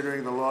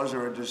 considering the laws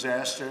are a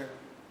disaster.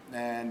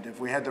 And if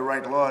we had the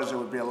right laws, it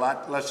would be a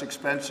lot less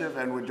expensive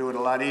and would do it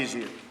a lot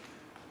easier.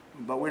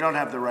 But we don't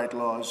have the right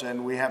laws,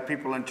 and we have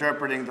people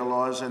interpreting the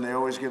laws, and they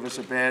always give us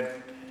a bad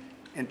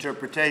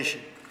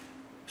interpretation.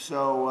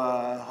 So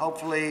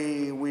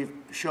hopefully we've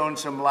shown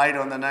some light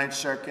on the Ninth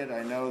Circuit.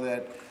 I know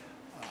that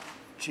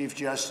Chief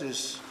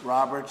Justice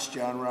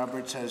John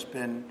Roberts, has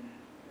been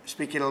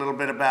speaking a little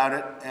bit about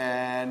it,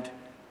 and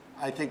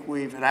I think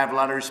and I have a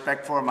lot of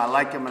respect for him. I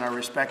like him and I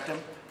respect him,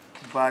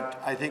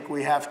 but I think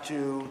we have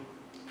to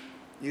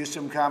use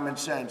some common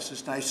sense.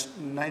 This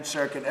Ninth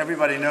Circuit,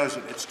 everybody knows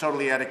it. It's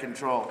totally out of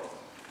control.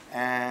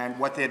 And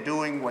what they're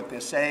doing, what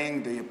they're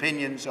saying, the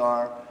opinions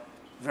are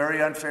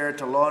very unfair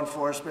to law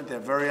enforcement. They're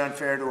very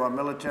unfair to our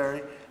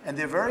military. And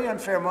they're very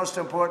unfair, most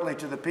importantly,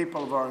 to the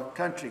people of our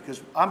country,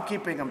 because I'm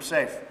keeping them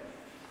safe.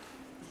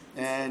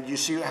 And you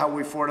see how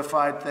we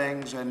fortified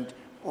things, and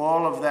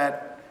all of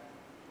that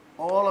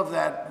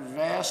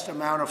vast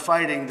amount of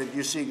fighting that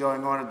you see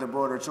going on at the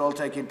border, it's all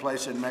taking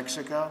place in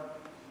Mexico.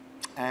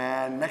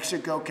 And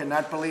Mexico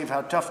cannot believe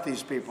how tough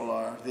these people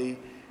are. The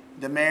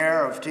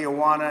mayor of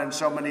Tijuana and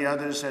so many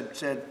others had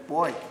said,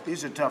 boy,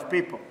 these are tough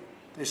people.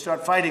 They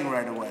start fighting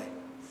right away.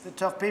 They're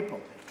tough people.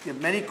 You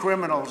have many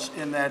criminals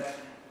in that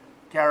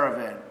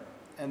caravan,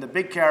 and the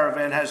big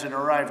caravan hasn't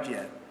arrived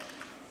yet.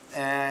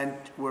 And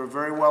we're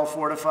very well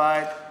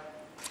fortified.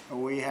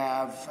 We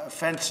have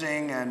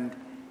fencing and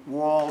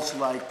walls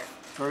like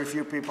very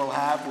few people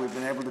have. We've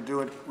been able to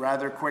do it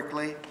rather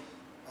quickly.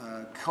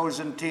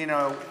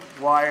 Cosentino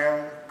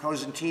wire,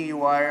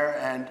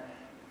 and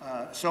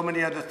so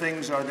many other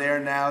things are there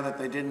now that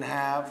they didn't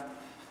have.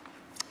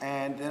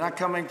 and they're not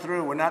coming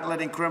through. We're not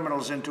letting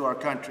criminals into our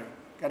country.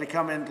 Got to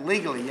come in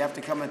legally. You have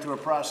to come in through a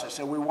process.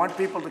 So we want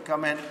people to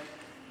come in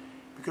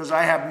because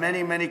I have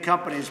many, many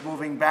companies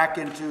moving back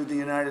into the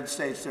United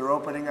States. They're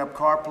opening up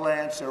car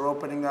plants. They're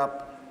opening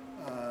up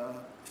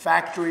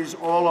factories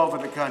all over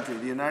the country.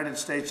 The United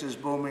States is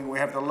booming. We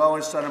have the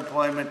lowest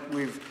unemployment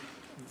we've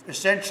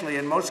essentially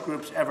in most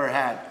groups ever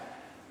had.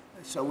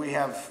 So we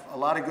have a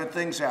lot of good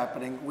things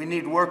happening. We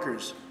need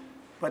workers,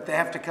 but they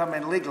have to come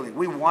in legally.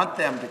 We want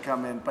them to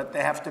come in, but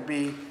they have to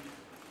be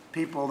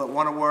people that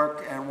want to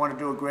work and want to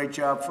do a great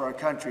job for our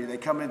country. They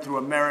come in through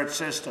a merit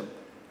system.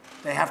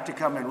 They have to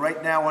come in.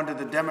 Right now, under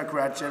the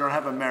Democrats, they don't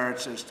have a merit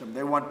system.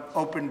 They want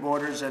open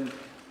borders and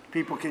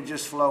people can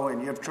just flow in.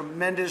 You have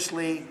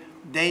tremendously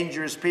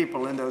dangerous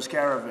people in those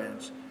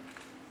caravans.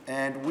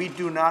 And we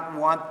do not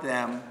want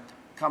them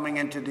coming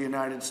into the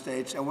United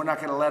States, and we're not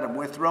going to let them.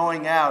 We're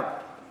throwing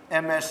out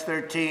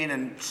MS-13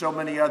 and so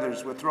many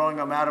others. We're throwing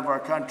them out of our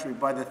country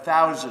by the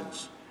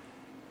thousands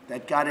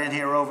that got in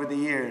here over the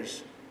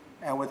years.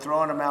 And we're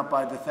throwing them out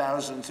by the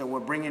thousands, and we're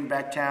bringing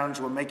back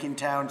towns. We're making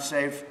towns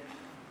safe,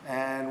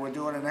 and we're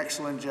doing an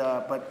excellent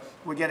job. But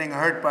we're getting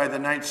hurt by the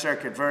Ninth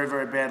Circuit very,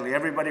 very badly.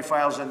 Everybody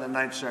files in the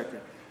Ninth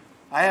Circuit.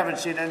 I haven't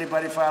seen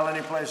anybody file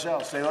anyplace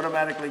else. They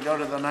automatically go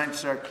to the Ninth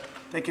Circuit.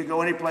 They could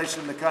go any place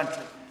in the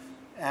country.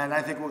 And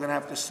I think we're going to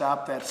have to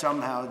stop that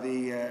somehow.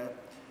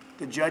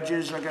 The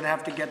judges are going to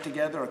have to get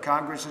together, or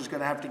Congress is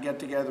going to have to get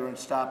together and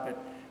stop it,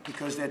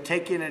 because they're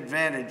taking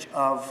advantage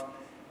of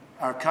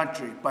our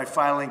country by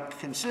filing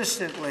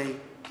consistently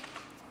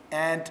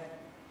and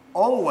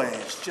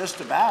always,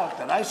 just about,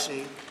 that I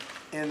see,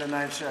 in the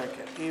Ninth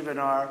Circuit. Even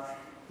our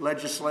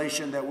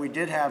legislation that we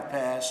did have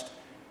passed,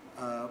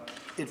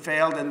 it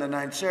failed in the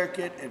Ninth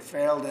Circuit, it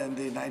failed in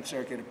the Ninth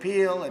Circuit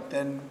appeal, it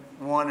then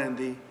won in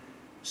the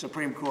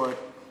Supreme Court.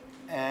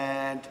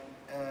 And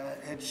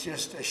it's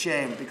just a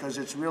shame because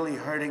it's really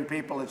hurting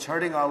people. It's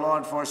hurting our law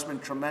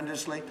enforcement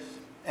tremendously.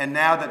 And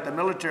now that the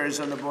military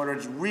is on the border,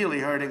 it's really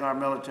hurting our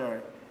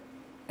military.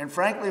 And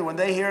frankly, when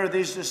they hear of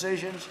these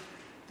decisions,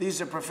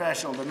 these are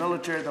professional, the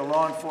military, the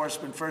law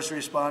enforcement, first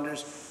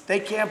responders. They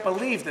can't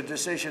believe the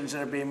decisions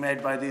that are being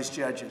made by these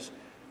judges.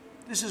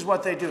 This is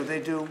what they do.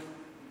 They do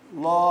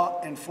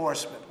law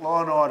enforcement,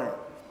 law and order.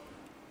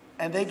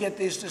 And they get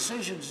these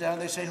decisions down.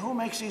 They say, who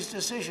makes these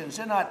decisions?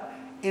 They're not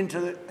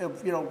into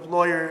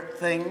lawyer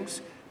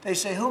things. They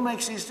say, who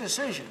makes these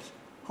decisions?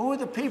 Who are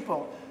the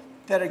people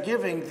that are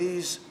giving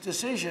these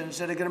decisions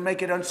that are going to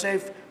make it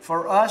unsafe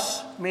for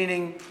us,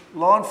 meaning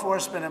law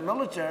enforcement and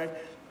military,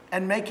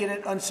 and making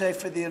it unsafe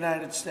for the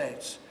United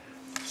States?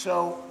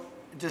 So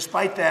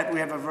despite that, we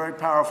have a very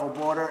powerful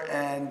border,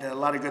 and a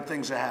lot of good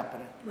things are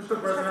happening.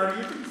 Mr. President, are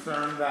you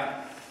concerned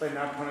that by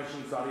not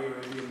punishing Saudi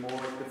Arabia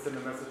more, it could send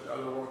a message to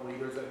other world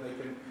leaders that they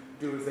can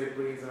do as they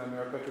please, and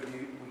America could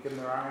weaken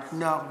their eyes?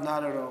 No,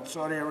 not at all.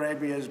 Saudi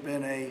Arabia has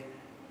been a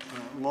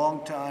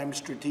long-time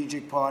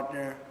strategic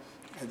partner.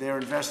 They're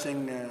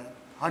investing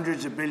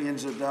hundreds of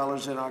billions of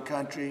dollars in our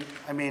country.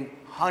 I mean,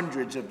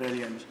 hundreds of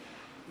billions.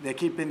 They're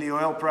keeping the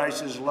oil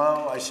prices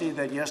low. I see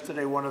that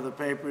yesterday, one of the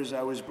papers,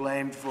 I was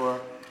blamed for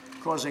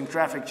causing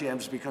traffic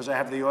jams because I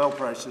have the oil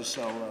prices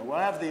so low. Well,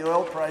 I have the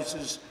oil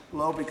prices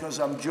low because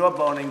I'm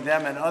jawboning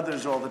them and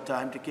others all the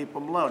time to keep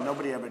them low.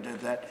 Nobody ever did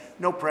that.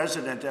 No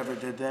president ever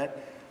did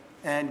that.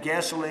 And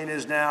gasoline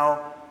is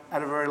now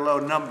at a very low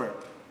number.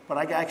 But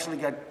I actually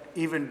got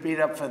even beat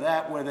up for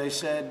that, where they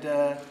said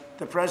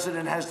the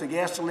president has the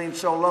gasoline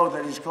so low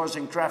that he's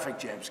causing traffic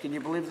jams. Can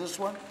you believe this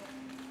one?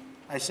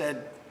 I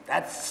said,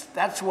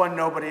 that's one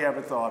nobody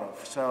ever thought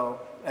of. So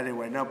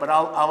anyway, no, but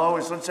I'll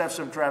always, let's have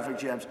some traffic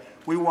jams.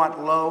 We want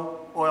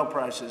low oil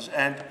prices,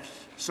 and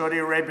Saudi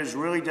Arabia's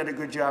really done a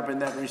good job in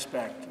that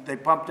respect. They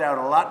pumped out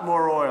a lot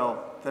more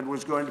oil than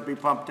was going to be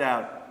pumped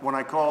out when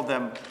I called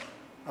them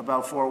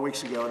about 4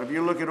 weeks ago. And if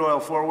you look at oil,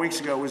 4 weeks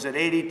ago, it was at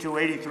 82,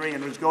 83,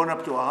 and it was going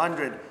up to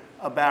 100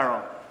 a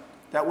barrel.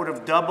 That would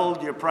have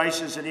doubled your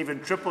prices and even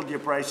tripled your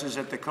prices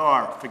at the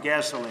car for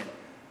gasoline.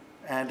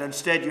 And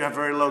instead, you have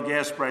very low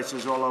gas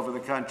prices all over the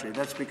country.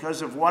 That's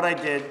because of what I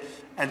did,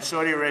 and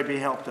Saudi Arabia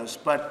helped us.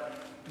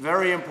 But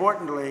very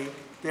importantly,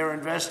 they're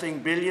investing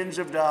billions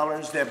of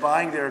dollars. They're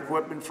buying their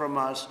equipment from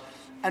us.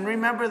 And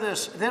remember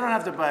this, they don't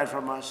have to buy it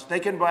from us. They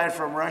can buy it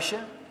from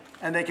Russia,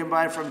 and they can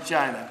buy it from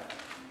China.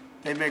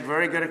 They make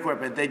very good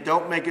equipment. They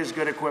don't make as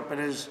good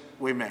equipment as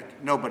we make.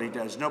 Nobody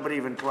does, nobody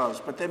even close.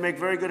 But they make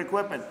very good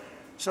equipment.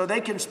 So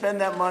they can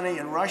spend that money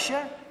in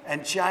Russia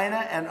and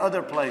China and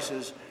other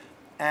places,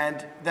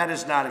 and that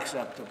is not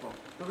acceptable.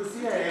 So the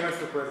CIA,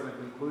 Mr. President,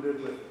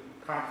 concluded with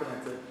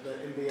confidence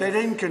that India... They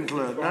didn't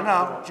conclude.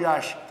 No,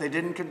 Josh, they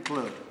didn't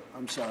conclude.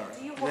 I'm sorry.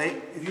 You're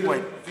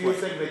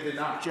saying they did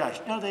not?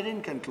 Josh, no, they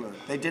didn't conclude.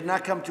 They did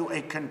not come to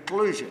a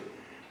conclusion.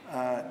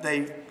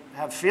 They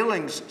have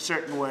feelings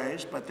certain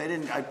ways, but they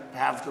didn't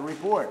have the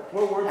report.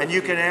 And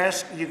you can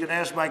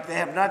ask Mike, they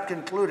have not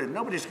concluded.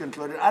 Nobody's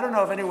concluded. I don't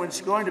know if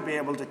anyone's going to be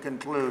able to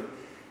conclude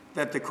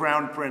that the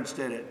Crown Prince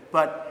did it.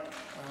 But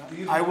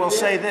I will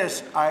say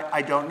this,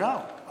 I don't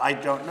know. I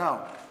don't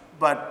know.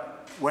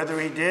 But whether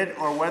he did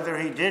or whether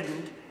he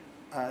didn't,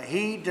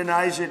 He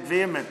denies it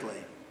vehemently.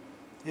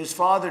 His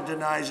father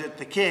denies it,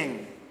 the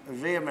king,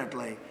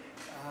 vehemently.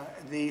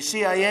 The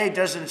CIA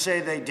doesn't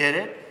say they did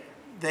it.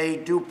 They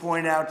do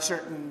point out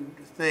certain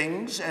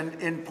things, and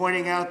in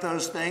pointing out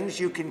those things,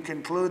 you can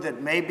conclude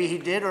that maybe he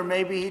did or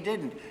maybe he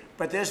didn't.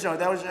 But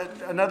that was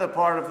another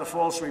part of the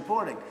false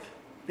reporting,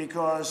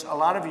 because a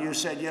lot of you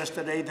said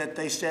yesterday that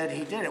they said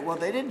he did it. Well,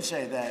 they didn't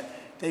say that.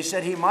 They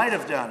said he might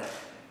have done it.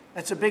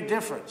 That's a big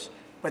difference.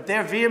 But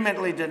they're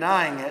vehemently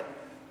denying it,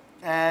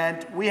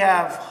 and we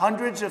have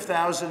hundreds of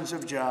thousands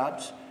of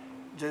jobs.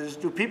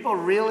 Do people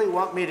really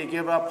want me to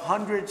give up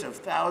hundreds of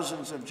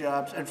thousands of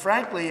jobs? And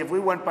frankly, if we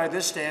went by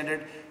this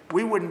standard,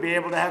 we wouldn't be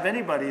able to have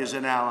anybody as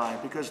an ally,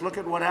 because look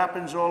at what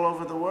happens all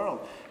over the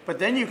world. But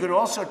then you could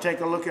also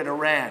take a look at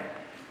Iran,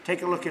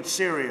 take a look at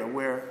Syria,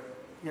 where,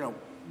 you know,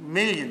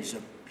 millions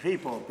of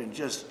people have been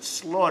just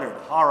slaughtered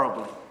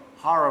horribly,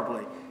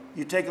 horribly.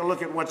 You take a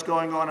look at what's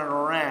going on in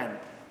Iran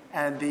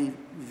and the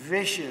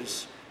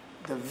vicious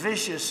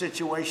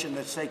situation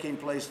that's taking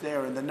place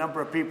there and the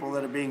number of people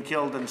that are being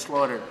killed and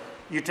slaughtered.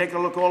 You take a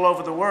look all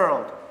over the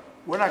world.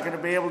 We're not going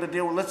to be able to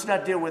deal with, let's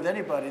not deal with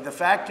anybody. The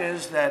fact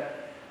is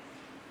that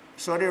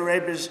Saudi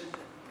Arabia is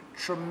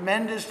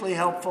tremendously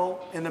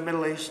helpful in the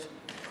Middle East.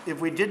 If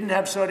we didn't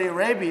have Saudi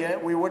Arabia,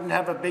 we wouldn't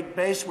have a big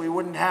base. We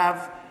wouldn't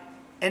have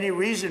any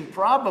reason,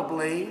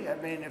 probably. I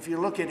mean, if you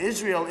look at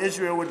Israel,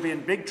 Israel would be in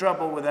big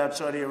trouble without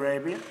Saudi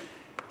Arabia.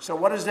 So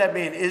what does that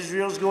mean?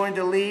 Israel's going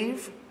to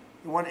leave?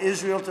 You want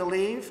Israel to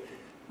leave?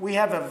 We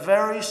have a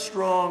very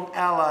strong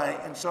ally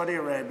in Saudi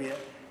Arabia.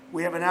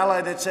 We have an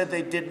ally that said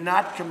they did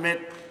not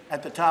commit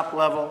at the top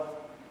level,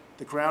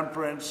 the Crown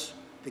Prince,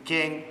 the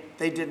King.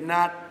 They did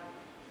not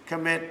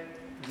commit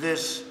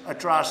this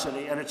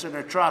atrocity, and it's an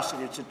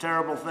atrocity. It's a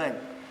terrible thing.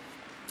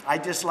 I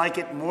dislike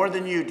it more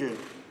than you do.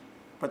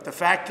 But the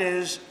fact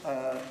is,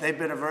 they've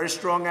been a very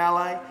strong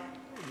ally.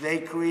 They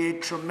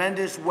create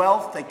tremendous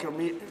wealth. They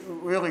create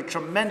really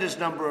tremendous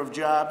number of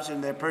jobs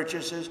in their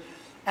purchases.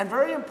 And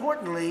very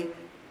importantly,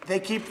 they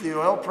keep the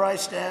oil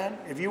price down.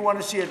 If you want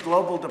to see a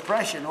global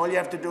depression, all you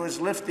have to do is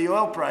lift the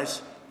oil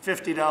price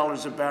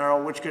 $50 a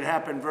barrel, which could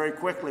happen very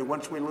quickly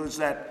once we lose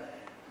that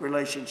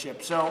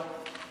relationship. So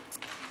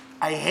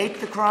I hate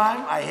the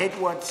crime. I hate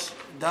what's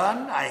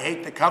done. I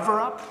hate the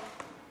cover-up.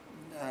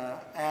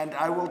 And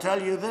I will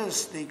tell you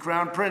this, the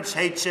Crown Prince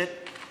hates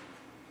it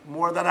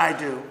more than I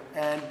do,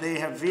 and they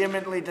have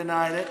vehemently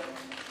denied it.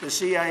 The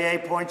CIA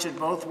points it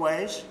both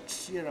ways.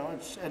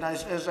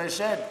 As I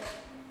said,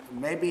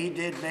 maybe he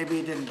did, maybe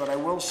he didn't, but I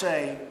will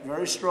say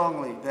very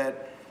strongly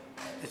that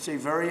it's a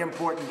very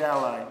important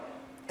ally.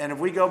 And if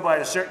we go by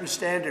a certain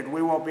standard,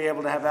 we won't be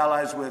able to have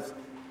allies with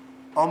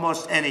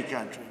almost any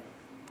country.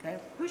 Okay?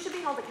 Who should be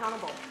held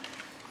accountable?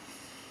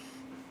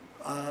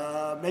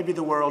 Maybe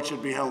the world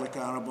should be held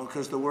accountable,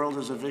 because the world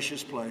is a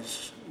vicious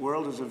place. The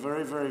world is a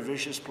very, very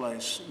vicious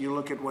place. You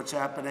look at what's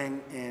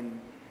happening in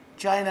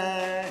China,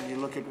 and you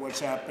look at what's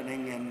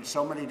happening in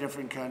so many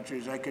different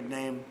countries. I could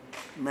name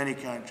many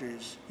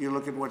countries. You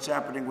look at what's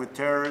happening with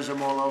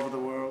terrorism all over the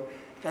world.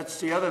 That's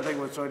the other thing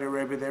with Saudi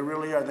Arabia. They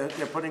really are.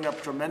 They're putting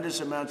up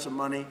tremendous amounts of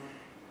money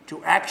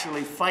to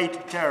actually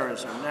fight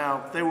terrorism.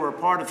 Now, they were a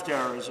part of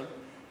terrorism,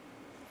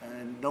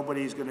 and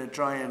nobody's going to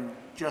try and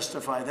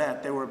justify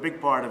that. They were a big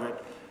part of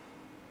it.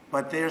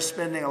 But they're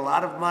spending a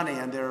lot of money,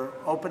 and they're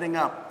opening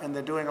up, and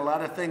they're doing a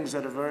lot of things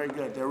that are very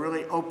good. They're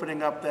really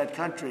opening up that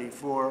country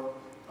for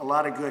a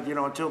lot of good. You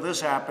know, until this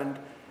happened,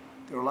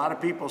 there were a lot of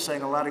people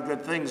saying a lot of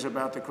good things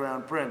about the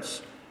Crown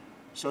Prince.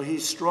 So he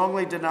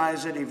strongly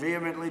denies it. He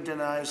vehemently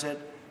denies it.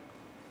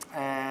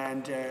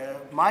 And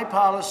my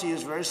policy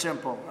is very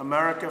simple.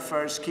 America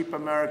first. Keep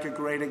America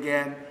great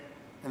again.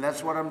 And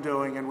that's what I'm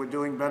doing, and we're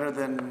doing better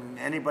than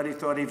anybody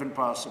thought even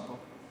possible.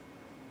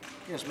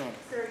 Yes, ma'am.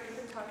 Sir, you've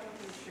been talking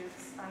to the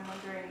troops. I'm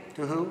wondering if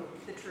To who?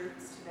 The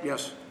troops today.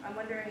 Yes. I'm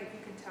wondering if you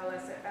can tell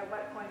us at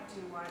what point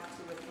do you want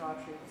to withdraw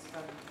troops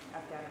from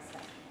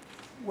Afghanistan?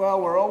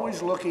 Well, we're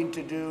always looking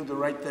to do the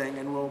right thing,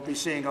 and we'll be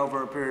seeing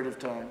over a period of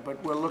time.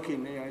 But we're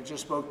looking, I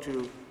just spoke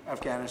to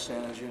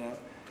Afghanistan, as you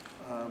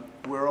know.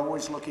 We're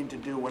always looking to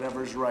do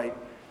whatever's right.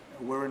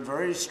 We're in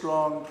very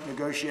strong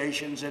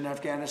negotiations in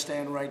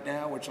Afghanistan right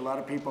now, which a lot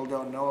of people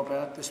don't know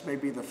about. This may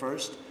be the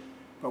first,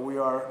 but we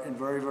are in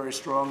very, very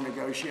strong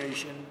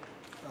negotiation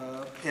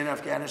in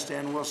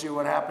Afghanistan. We'll see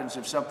what happens.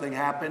 If something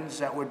happens,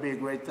 that would be a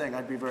great thing.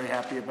 I'd be very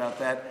happy about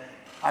that.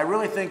 I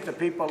really think the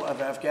people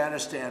of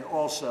Afghanistan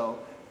also,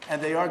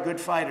 and they are good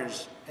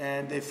fighters,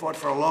 and they fought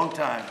for a long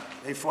time.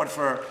 They fought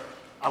for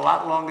a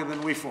lot longer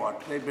than we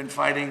fought. They've been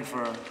fighting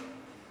for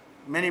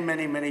many,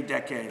 many, many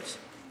decades.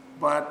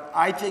 But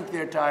I think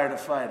they're tired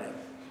of fighting.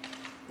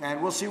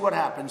 And we'll see what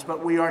happens,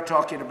 but we are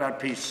talking about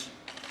peace.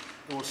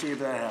 And we'll see if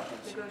that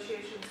happens.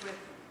 Negotiations with?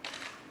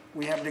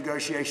 We have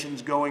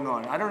negotiations going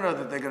on. I don't know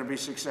that they're going to be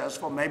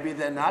successful. Maybe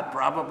they're not.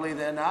 Probably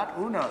they're not.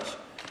 Who knows?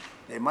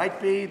 They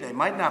might be. They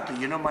might not be.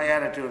 You know my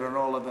attitude on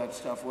all of that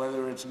stuff,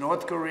 whether it's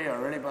North Korea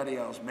or anybody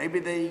else. Maybe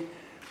they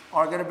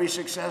are going to be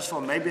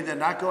successful. Maybe they're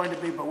not going to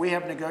be. But we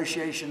have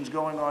negotiations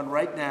going on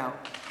right now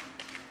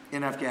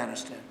in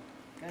Afghanistan.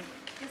 Okay?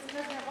 Mr.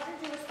 President, what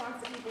is your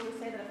response to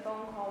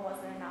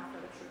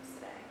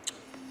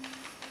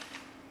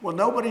Well,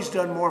 nobody's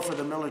done more for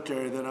the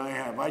military than I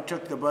have. I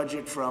took the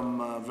budget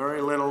from very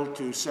little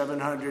to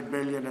 700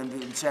 billion and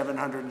then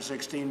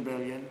 716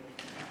 billion.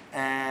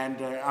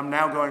 And I'm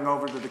now going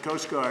over to the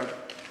Coast Guard,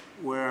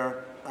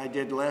 where I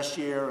did last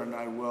year, and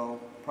I will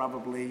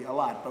probably a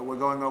lot, but we're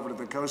going over to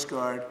the Coast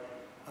Guard.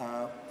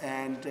 I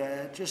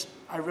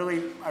really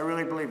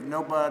believe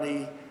nobody,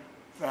 in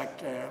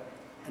fact, a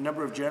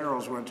number of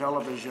generals were on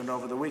television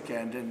over the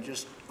weekend, and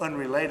just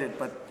unrelated,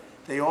 but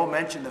they all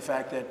mentioned the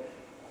fact that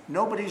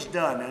nobody's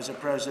done as a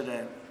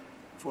president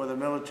for the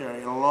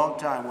military in a long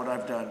time what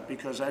I've done,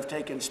 because I've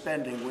taken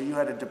spending where you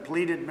had a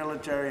depleted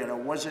military and it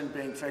wasn't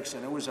being fixed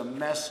and it was a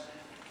mess,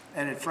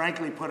 and it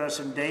frankly put us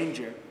in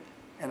danger.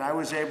 And I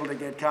was able to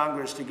get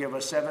Congress to give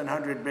us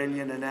 $700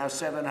 billion and now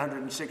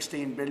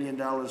 $716 billion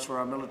for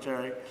our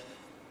military.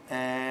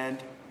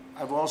 And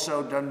I've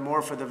also done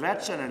more for the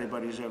vets than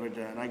anybody's ever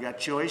done. I got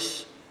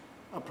choice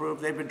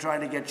approved. They've been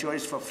trying to get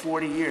choice for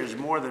 40 years,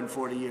 more than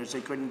 40 years.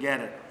 They couldn't get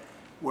it.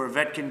 Where a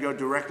vet can go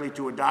directly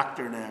to a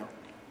doctor now,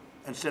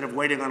 instead of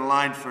waiting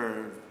online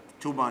for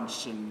 2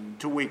 months and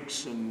 2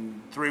 weeks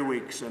and 3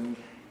 weeks, and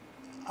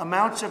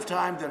amounts of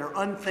time that are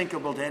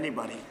unthinkable to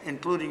anybody,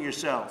 including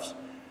yourselves.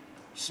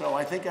 So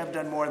I think I've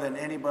done more than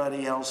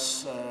anybody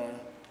else,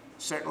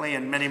 certainly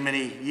in many,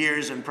 many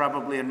years and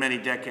probably in many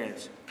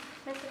decades.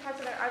 Mr.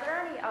 President, are there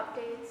any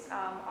updates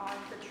on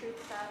the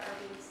troops that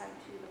are being sent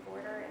to the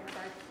border in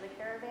regards to the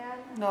caravan?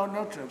 No,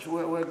 no troops.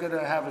 We're going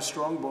to have a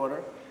strong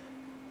border.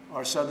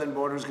 Our southern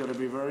border is going to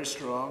be very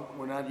strong.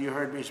 You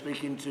heard me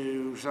speaking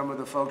to some of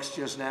the folks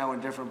just now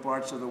in different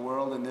parts of the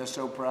world, and they're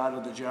so proud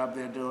of the job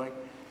they're doing.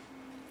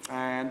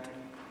 And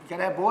you got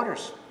to have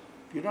borders.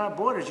 If you don't have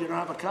borders, you don't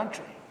have a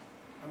country.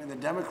 I mean, the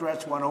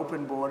Democrats want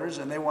open borders,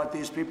 and they want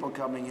these people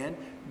coming in.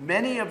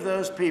 Many of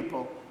those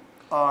people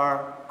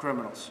are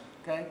criminals,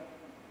 okay,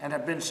 and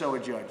have been so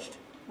adjudged.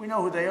 We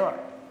know who they are.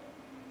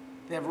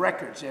 They have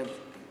records. They have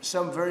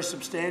some very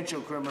substantial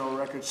criminal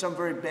records, some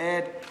very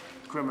bad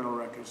criminal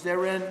records.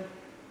 They're in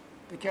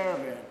the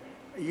caravan.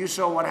 You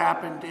saw what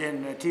happened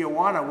in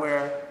Tijuana,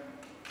 where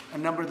a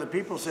number of the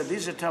people said,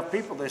 these are tough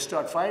people. They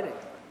start fighting.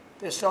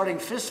 They're starting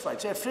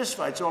fistfights. They have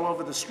fistfights all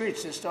over the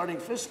streets. They're starting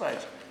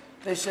fistfights.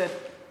 They said,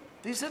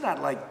 these are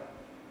not like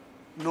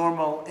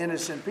normal,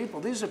 innocent people.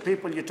 These are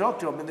people, you talk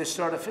to them and they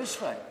start a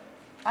fistfight.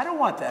 I don't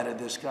want that in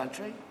this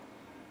country.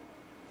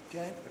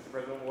 Okay? Mr.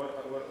 President,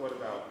 what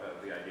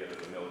about the idea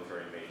that the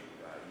military may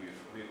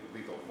use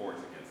lethal force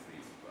against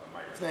these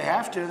migrants? If they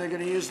have to, they're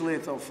going to use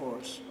lethal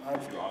force.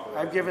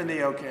 I've given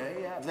the okay.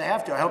 Yeah, if they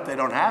have to. I hope they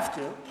don't have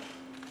to.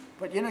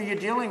 But, you know, you're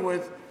dealing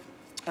with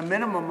a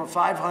minimum of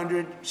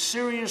 500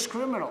 serious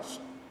criminals.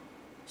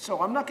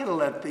 So I'm not going to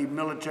let the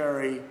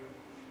military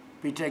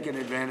be taken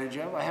advantage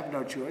of. I have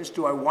no choice.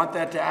 Do I want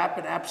that to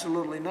happen?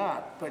 Absolutely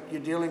not. But you're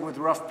dealing with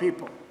rough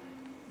people.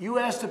 You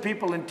ask the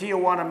people in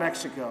Tijuana,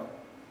 Mexico.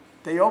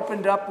 They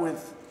opened up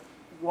with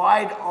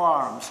wide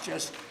arms.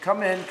 Just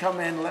come in,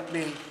 let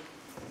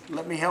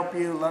me help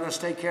you, let us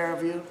take care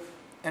of you.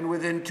 And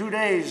within 2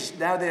 days,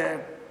 now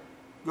they're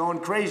going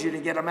crazy to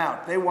get them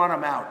out. They want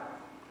them out.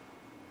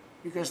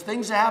 Because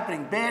things are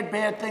happening,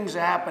 bad things are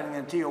happening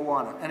in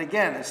Tijuana. And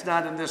again, it's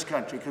not in this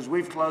country because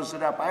we've closed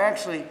it up.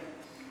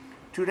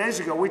 2 days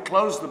ago, we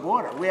closed the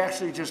border. We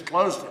actually just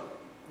closed it.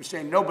 We're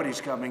saying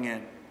nobody's coming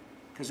in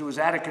because it was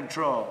out of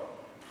control.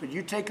 But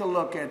you take a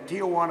look at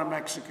Tijuana,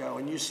 Mexico,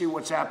 and you see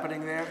what's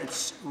happening there.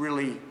 It's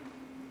really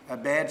a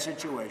bad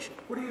situation.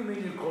 What do you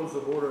mean you close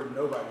the border and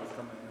nobody's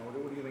coming in?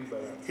 What do you mean by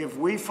that? If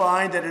we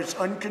find that it's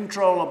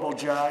uncontrollable,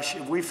 Josh,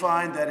 if we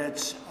find that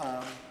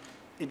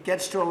it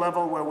gets to a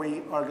level where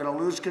we are going to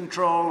lose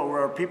control or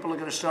where people are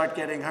going to start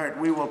getting hurt,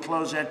 we will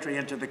close entry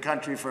into the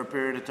country for a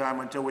period of time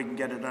until we can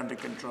get it under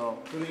control.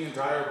 So the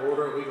entire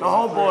border? The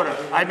whole border.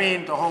 I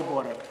mean the whole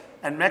border.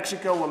 And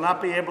Mexico will not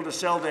be able to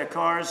sell their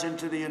cars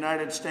into the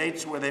United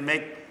States, where they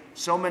make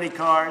so many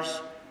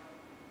cars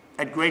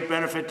at great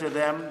benefit to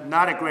them,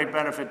 not at great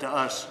benefit to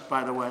us,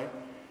 by the way.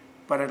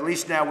 But at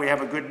least now we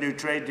have a good new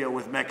trade deal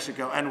with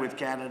Mexico and with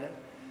Canada.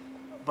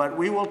 But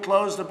we will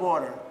close the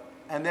border.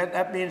 And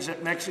that means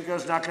that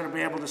Mexico's not going to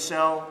be able to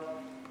sell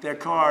their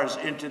cars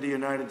into the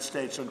United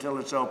States until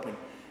it's open.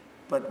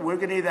 But we're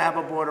going to either have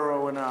a border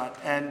or we're not.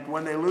 And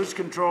when they lose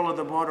control of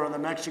the border on the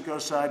Mexico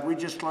side, we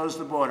just close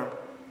the border.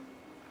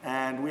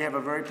 And we have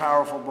a very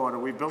powerful border.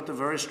 We built a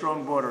very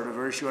strong border in a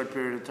very short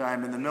period of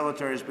time, and the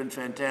military has been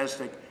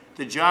fantastic.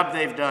 The job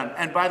they've done.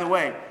 And by the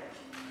way,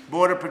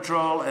 Border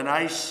Patrol and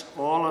ICE,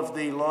 all of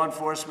the law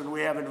enforcement we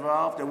have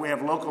involved, and we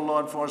have local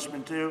law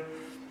enforcement too,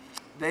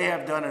 they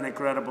have done an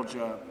incredible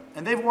job.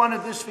 And they've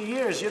wanted this for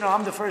years. You know,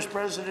 I'm the first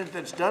president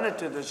that's done it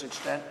to this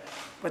extent,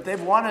 but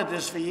they've wanted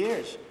this for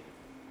years.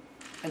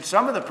 And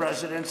some of the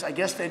presidents, I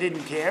guess they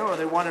didn't care, or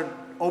they wanted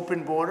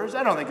open borders.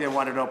 I don't think they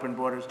wanted open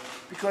borders,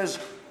 because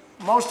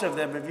most of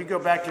them, if you go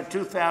back to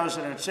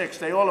 2006,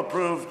 they all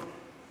approved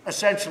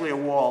essentially a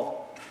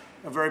wall,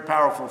 a very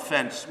powerful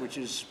fence, which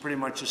is pretty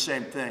much the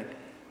same thing.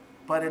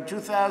 But in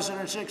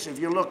 2006, if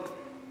you look,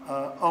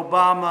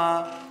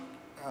 Obama,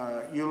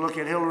 You look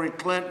at Hillary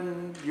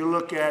Clinton, you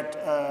look at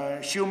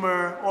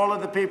Schumer, all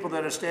of the people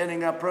that are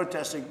standing up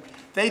protesting.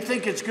 They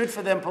think it's good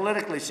for them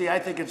politically. See, I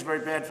think it's very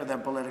bad for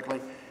them politically.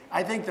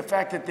 I think the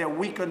fact that they're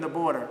weak on the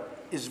border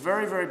is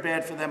very, very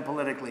bad for them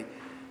politically.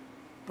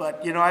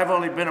 But, you know, I've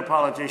only been a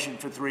politician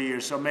for 3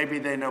 years, so maybe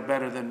they know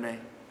better than me.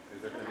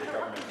 Is there going to be a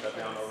government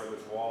shutdown over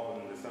this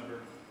wall in December?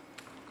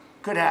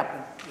 Could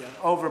happen, yeah,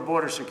 over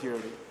border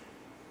security.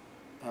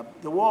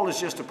 The wall is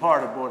just a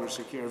part of border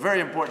security, a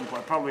very important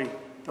part, probably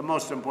the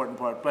most important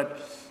part. But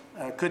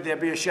could there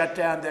be a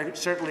shutdown? There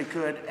certainly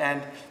could,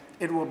 and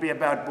it will be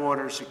about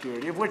border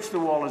security, of which the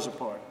wall is a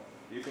part.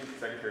 Do you think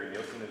Secretary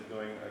Nielsen is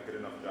doing a good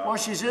enough job? Well,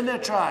 she's in there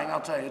trying,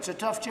 I'll tell you. It's a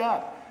tough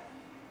job.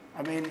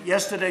 I mean,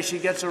 yesterday she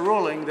gets a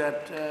ruling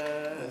that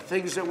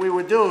things that we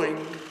were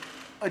doing,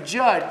 a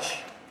judge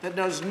that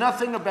knows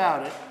nothing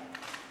about it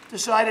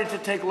decided to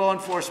take law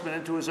enforcement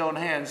into his own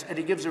hands, and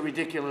he gives a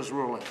ridiculous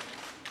ruling.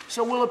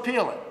 So we'll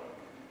appeal it.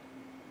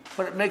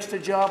 But it makes the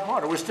job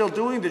harder. We're still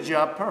doing the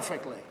job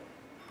perfectly.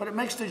 But it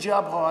makes the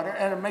job harder,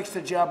 and it makes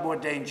the job more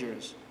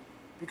dangerous.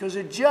 Because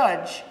a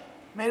judge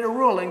made a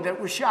ruling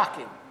that was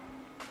shocking.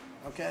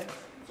 Okay?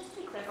 Just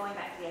to be clear, going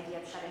back to the idea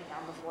of shutting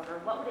down the border,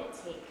 what would it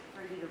take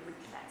for you to reach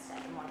that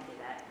step and want to do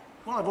that?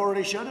 Well, I've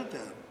already shut it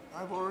down.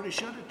 I've already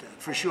shut it down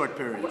for short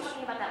periods. We're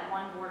talking about that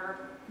one border.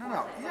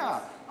 No, yeah.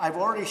 I've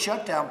already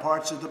shut down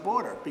parts of the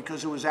border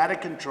because it was out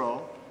of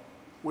control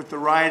with the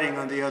rioting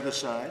on the other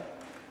side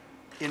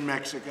in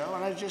Mexico,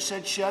 and I just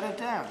said shut it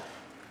down.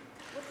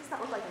 What does that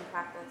look like in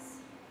practice?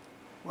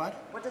 What?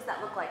 What does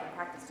that look like in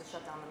practice to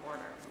shut down the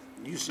border?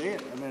 You see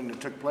it. I mean, it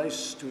took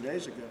place 2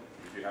 days ago.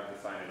 Did you have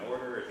to sign an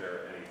order? Is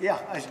there any? Yeah,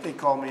 they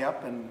called me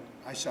up and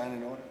I signed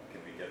an order.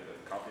 Can we get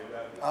a copy of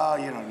that? Oh,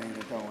 you don't need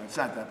it, don't worry. It's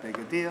not that big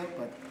a deal,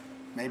 but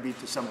maybe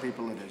to some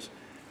people it is.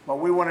 What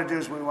we want to do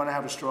is we want to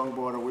have a strong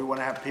border. We want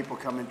to have people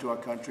come into our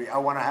country. I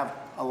want to have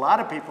a lot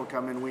of people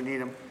come in. We need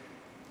them.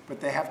 But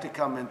they have to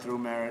come in through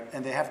merit,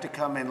 and they have to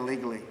come in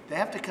legally. They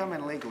have to come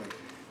in legally.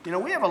 You know,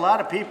 we have a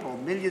lot of people,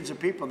 millions of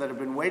people that have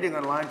been waiting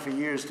online for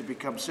years to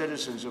become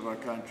citizens of our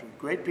country.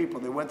 Great people.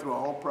 They went through a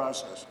whole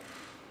process.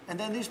 And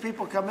then these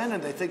people come in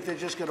and they think they're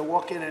just going to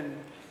walk in and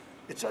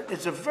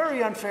it's a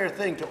very unfair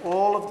thing to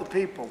all of the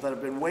people that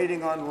have been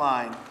waiting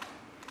online,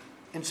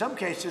 in some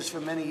cases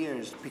for many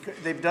years, because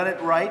they've done it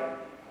right,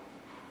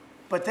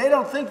 but they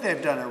don't think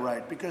they've done it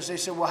right because they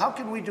say, well, how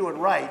can we do it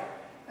right?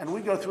 And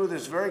we go through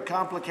this very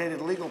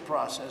complicated legal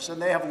process,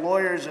 and they have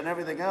lawyers and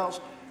everything else,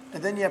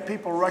 and then you have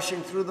people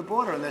rushing through the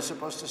border, and they're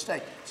supposed to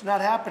stay. It's not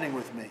happening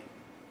with me.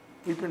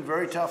 We've been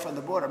very tough on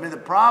the border. I mean, the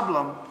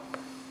problem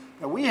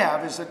that we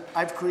have is that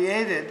I've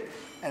created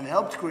and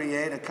helped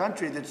create a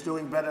country that's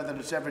doing better than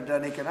it's ever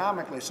done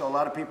economically, so a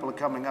lot of people are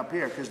coming up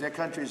here because their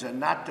countries are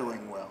not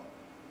doing well.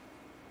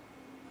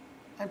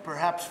 And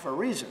perhaps for a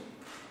reason,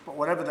 but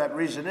whatever that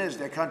reason is,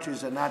 their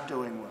countries are not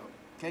doing well.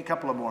 Okay, a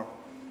couple of more.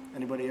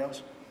 Anybody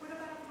else?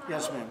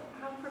 Yes, ma'am.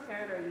 How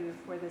prepared are you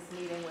for this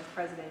meeting with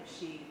President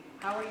Xi?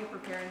 How are you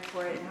preparing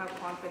for it, and how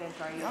confident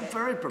are you? I'm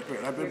very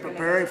prepared. I've been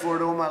preparing for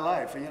it all my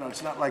life. You know,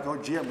 it's not like, oh,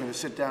 gee, I'm going to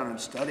sit down and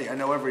study. I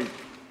know every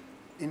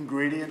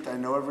ingredient. I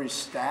know every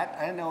stat.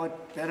 I know it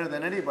better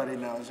than anybody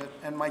knows it.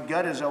 And my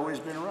gut has always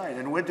been right.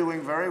 And we're doing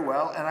very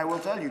well. And I will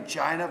tell you,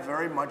 China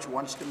very much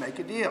wants to make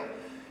a deal.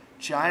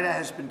 China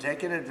has been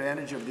taking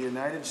advantage of the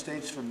United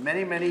States for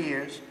many, many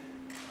years.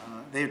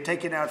 They've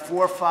taken out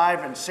 $400,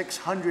 $500, and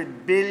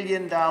 $600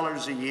 billion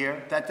a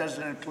year. That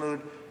doesn't include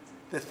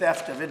the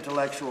theft of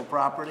intellectual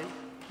property,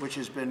 which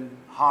has been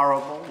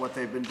horrible, what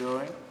they've been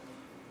doing.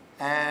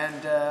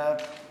 And,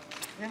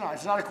 you know,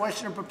 it's not a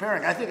question of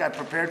preparing. I think I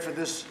prepared for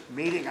this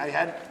meeting. I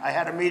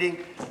had a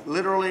meeting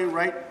literally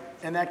right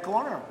in that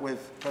corner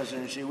with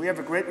President Xi. We have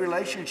a great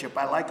relationship.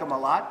 I like him a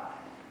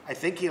lot. I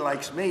think he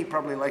likes me. He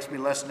probably likes me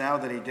less now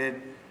than he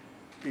did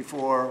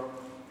before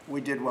we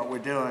did what we're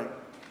doing.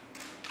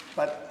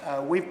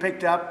 But we've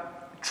picked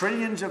up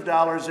trillions of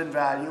dollars in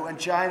value, and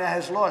China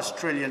has lost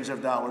trillions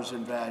of dollars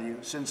in value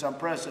since I'm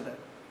president.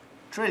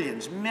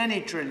 Trillions,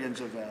 many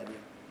trillions of value.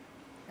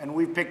 And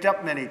we've picked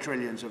up many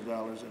trillions of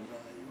dollars in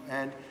value.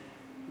 And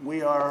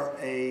we are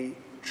a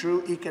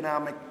true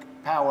economic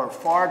power,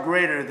 far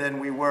greater than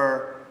we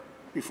were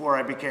before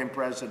I became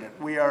president.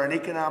 We are an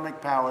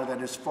economic power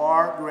that is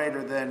far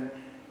greater than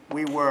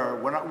we were.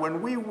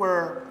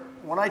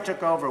 When I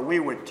took over,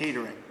 we were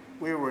teetering.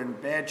 We were in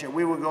bad shape.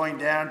 We were going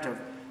down to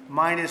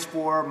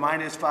 -4,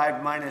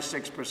 -5,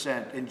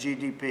 -6% in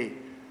GDP.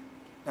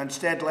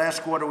 Instead,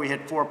 last quarter we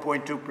hit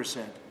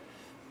 4.2%.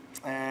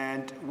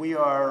 And we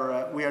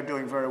are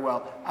doing very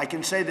well. I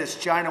can say this,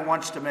 China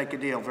wants to make a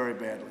deal very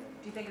badly.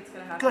 Do you think it's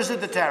going to happen? Because of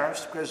the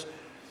tariffs, because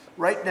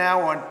right now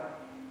on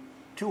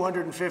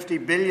 $250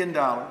 billion,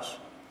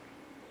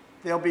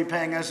 they'll be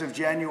paying as of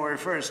January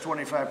 1st,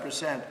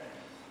 25%.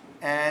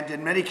 And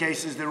in many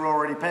cases, they're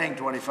already paying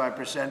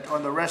 25%.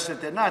 On the rest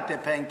that they're not, they're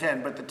paying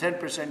 10%. But the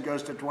 10%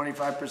 goes to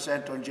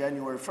 25% on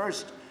January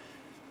 1st.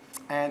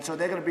 And so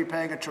they're going to be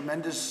paying a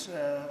tremendous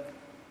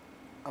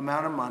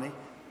amount of money,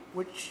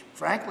 which,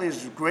 frankly,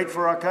 is great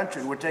for our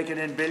country. We're taking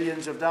in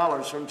billions of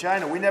dollars from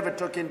China. We never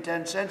took in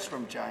 10 cents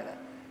from China.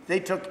 They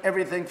took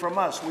everything from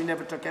us. We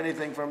never took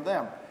anything from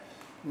them.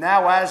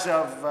 Now, as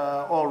of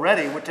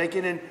already, we're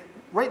taking in,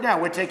 right now,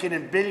 we're taking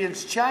in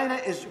billions. China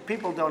is,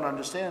 people don't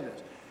understand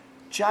this.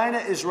 China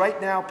is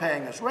right now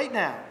paying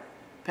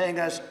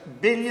us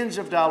billions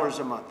of dollars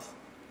a month.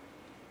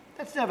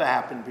 That's never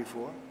happened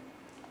before.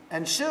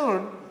 And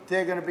soon,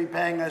 they're going to be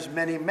paying us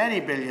many, many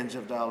billions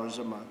of dollars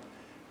a month.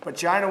 But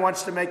China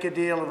wants to make a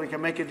deal. If we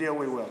can make a deal,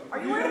 we will.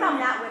 Are you worried about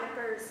Matt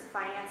Whitaker's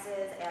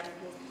finances and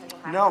his potential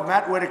happiness? No,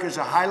 Matt Whitaker's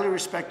a highly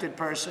respected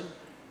person.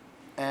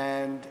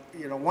 And,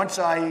 you know, once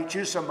I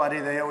choose somebody,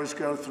 they always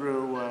go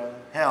through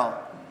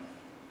hell.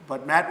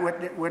 But Matt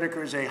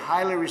Whitaker is a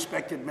highly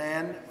respected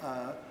man.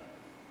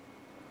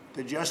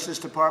 The Justice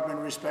Department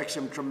respects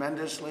him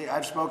tremendously.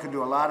 I've spoken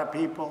to a lot of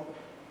people.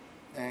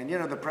 And, you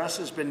know, the press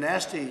has been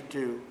nasty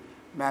to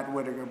Matt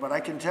Whitaker, but I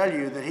can tell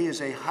you that he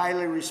is a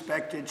highly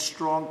respected,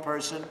 strong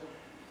person,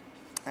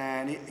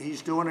 and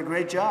he's doing a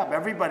great job.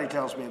 Everybody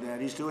tells me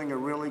that. He's doing a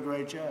really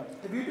great job.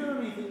 Have you done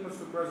anything,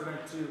 Mr. President,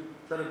 to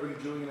try to bring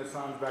Julian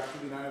Assange back to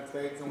the United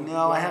States? And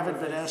no, I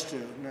haven't been asked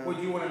to. No. Would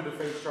you want him to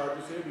face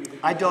charges here? Do you think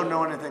I don't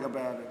know anything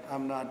about it.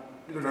 I'm not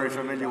very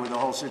familiar with the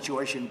whole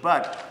situation,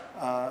 but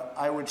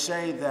I would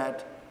say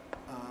that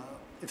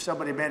if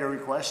somebody made a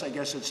request, I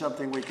guess it's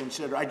something we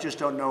consider. I just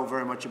don't know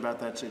very much about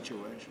that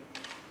situation.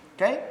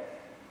 Okay?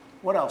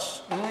 What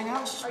else? Anything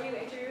else? Are you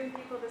interviewing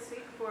people this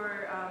week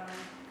for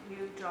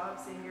new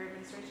jobs in your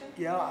administration?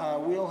 Yeah,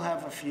 we'll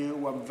have a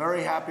few. I'm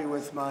very happy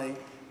with my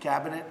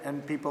cabinet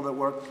and people that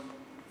work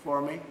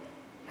for me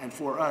and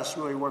for us,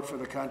 really work for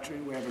the country.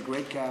 We have a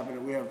great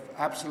cabinet. We have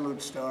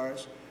absolute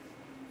stars.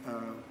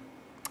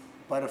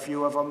 But a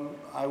few of them,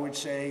 I would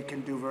say,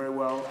 can do very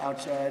well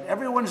outside.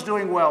 Everyone's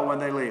doing well when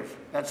they leave.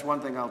 That's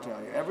one thing I'll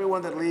tell you.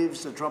 Everyone that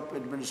leaves the Trump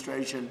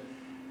administration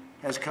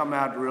has come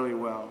out really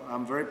well.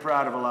 I'm very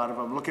proud of a lot of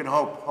them. Look at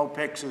Hope. Hope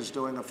Hicks is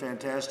doing a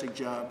fantastic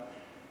job.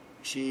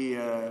 She's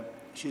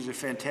a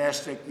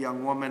fantastic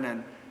young woman,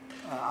 and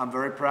I'm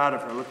very proud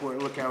of her.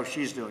 Look how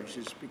she's doing.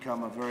 She's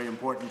become a very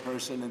important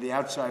person in the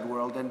outside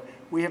world. And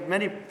we have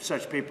many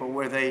such people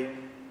where they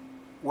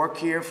work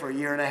here for a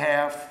year and a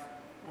half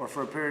or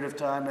for a period of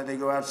time, and they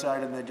go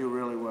outside and they do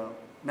really well.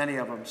 Many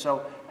of them.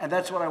 So, and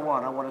that's what I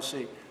want. I want to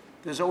see.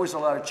 There's always a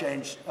lot of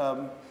change.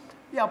 Yeah,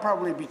 I'll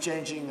probably be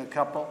changing a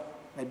couple.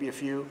 Maybe a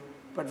few,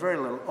 but very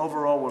little.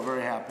 Overall, we're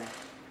very happy.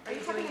 Are you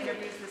doing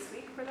interviews this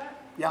week for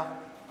that? Yeah,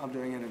 I'm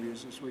doing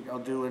interviews this week. I'll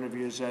do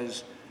interviews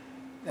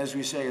as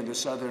we say in the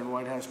Southern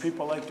White House.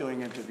 People like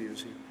doing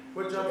interviews here.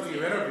 What jobs are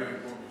you interviewing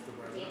for, Mr.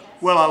 President?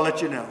 Well, I'll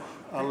let you know.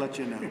 I'll let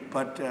you know.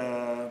 But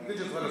you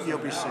just let us you'll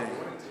be now, safe.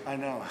 I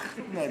know.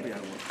 Maybe I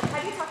will.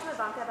 Have you talked to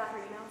Ivanka about her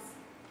emails?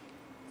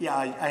 Yeah,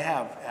 I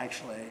have,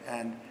 actually.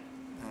 And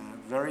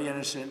very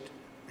innocent,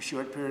 a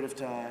short period of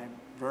time,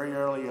 very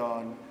early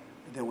on.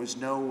 There was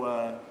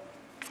no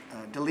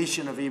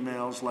deletion of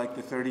emails like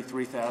the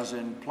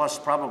 33,000 plus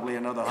probably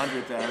another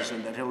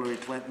 100,000 that Hillary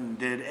Clinton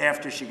did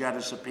after she got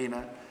a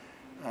subpoena.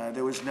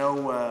 There was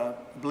no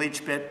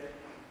bleach pit.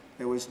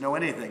 There was no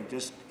anything,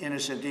 just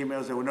innocent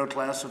emails. There were no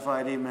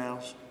classified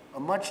emails. A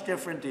much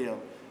different deal.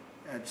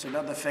 It's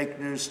another fake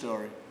news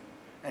story.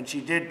 And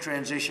she did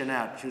transition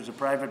out. She was a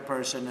private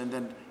person, and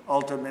then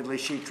ultimately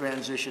she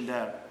transitioned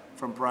out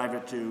from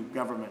private to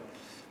government.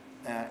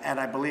 And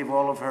I believe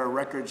all of her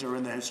records are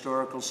in the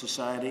Historical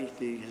Society,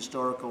 the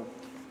historical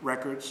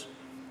records.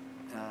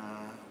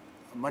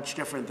 Much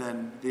different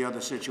than the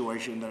other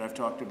situation that I've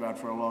talked about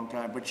for a long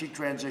time. But she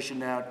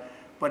transitioned out,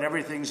 but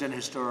everything's in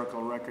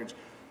historical records.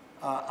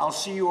 I'll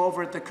see you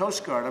over at the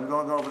Coast Guard. I'm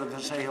going over to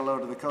say hello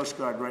to the Coast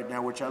Guard right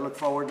now, which I look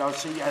forward to. I'll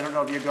see you. I don't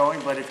know if you're going,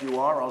 but if you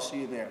are, I'll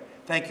see you there.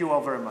 Thank you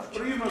all very much.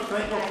 What are you most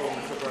thankful for,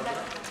 Mr. President?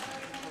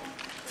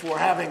 For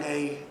having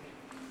a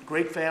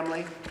great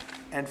family,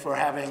 and for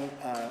having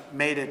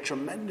made a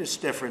tremendous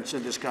difference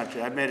in this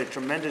country. I've made a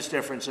tremendous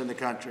difference in the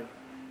country.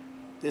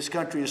 This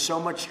country is so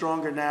much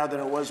stronger now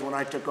than it was when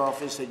I took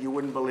office that you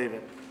wouldn't believe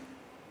it.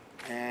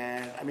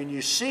 And, I mean,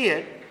 you see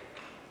it,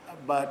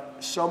 but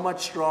so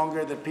much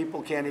stronger that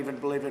people can't even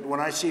believe it. When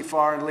I see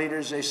foreign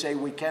leaders, they say,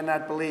 we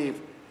cannot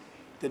believe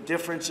the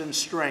difference in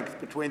strength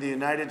between the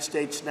United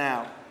States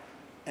now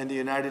and the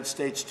United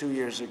States 2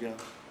 years ago.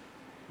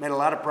 Made a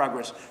lot of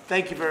progress.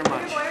 Thank you very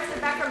much. Your lawyers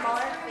are back from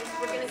Mueller.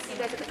 We're going to see you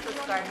guys at the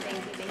Coast Guard. Thank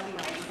you.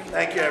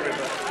 Thank you,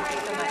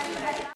 everybody.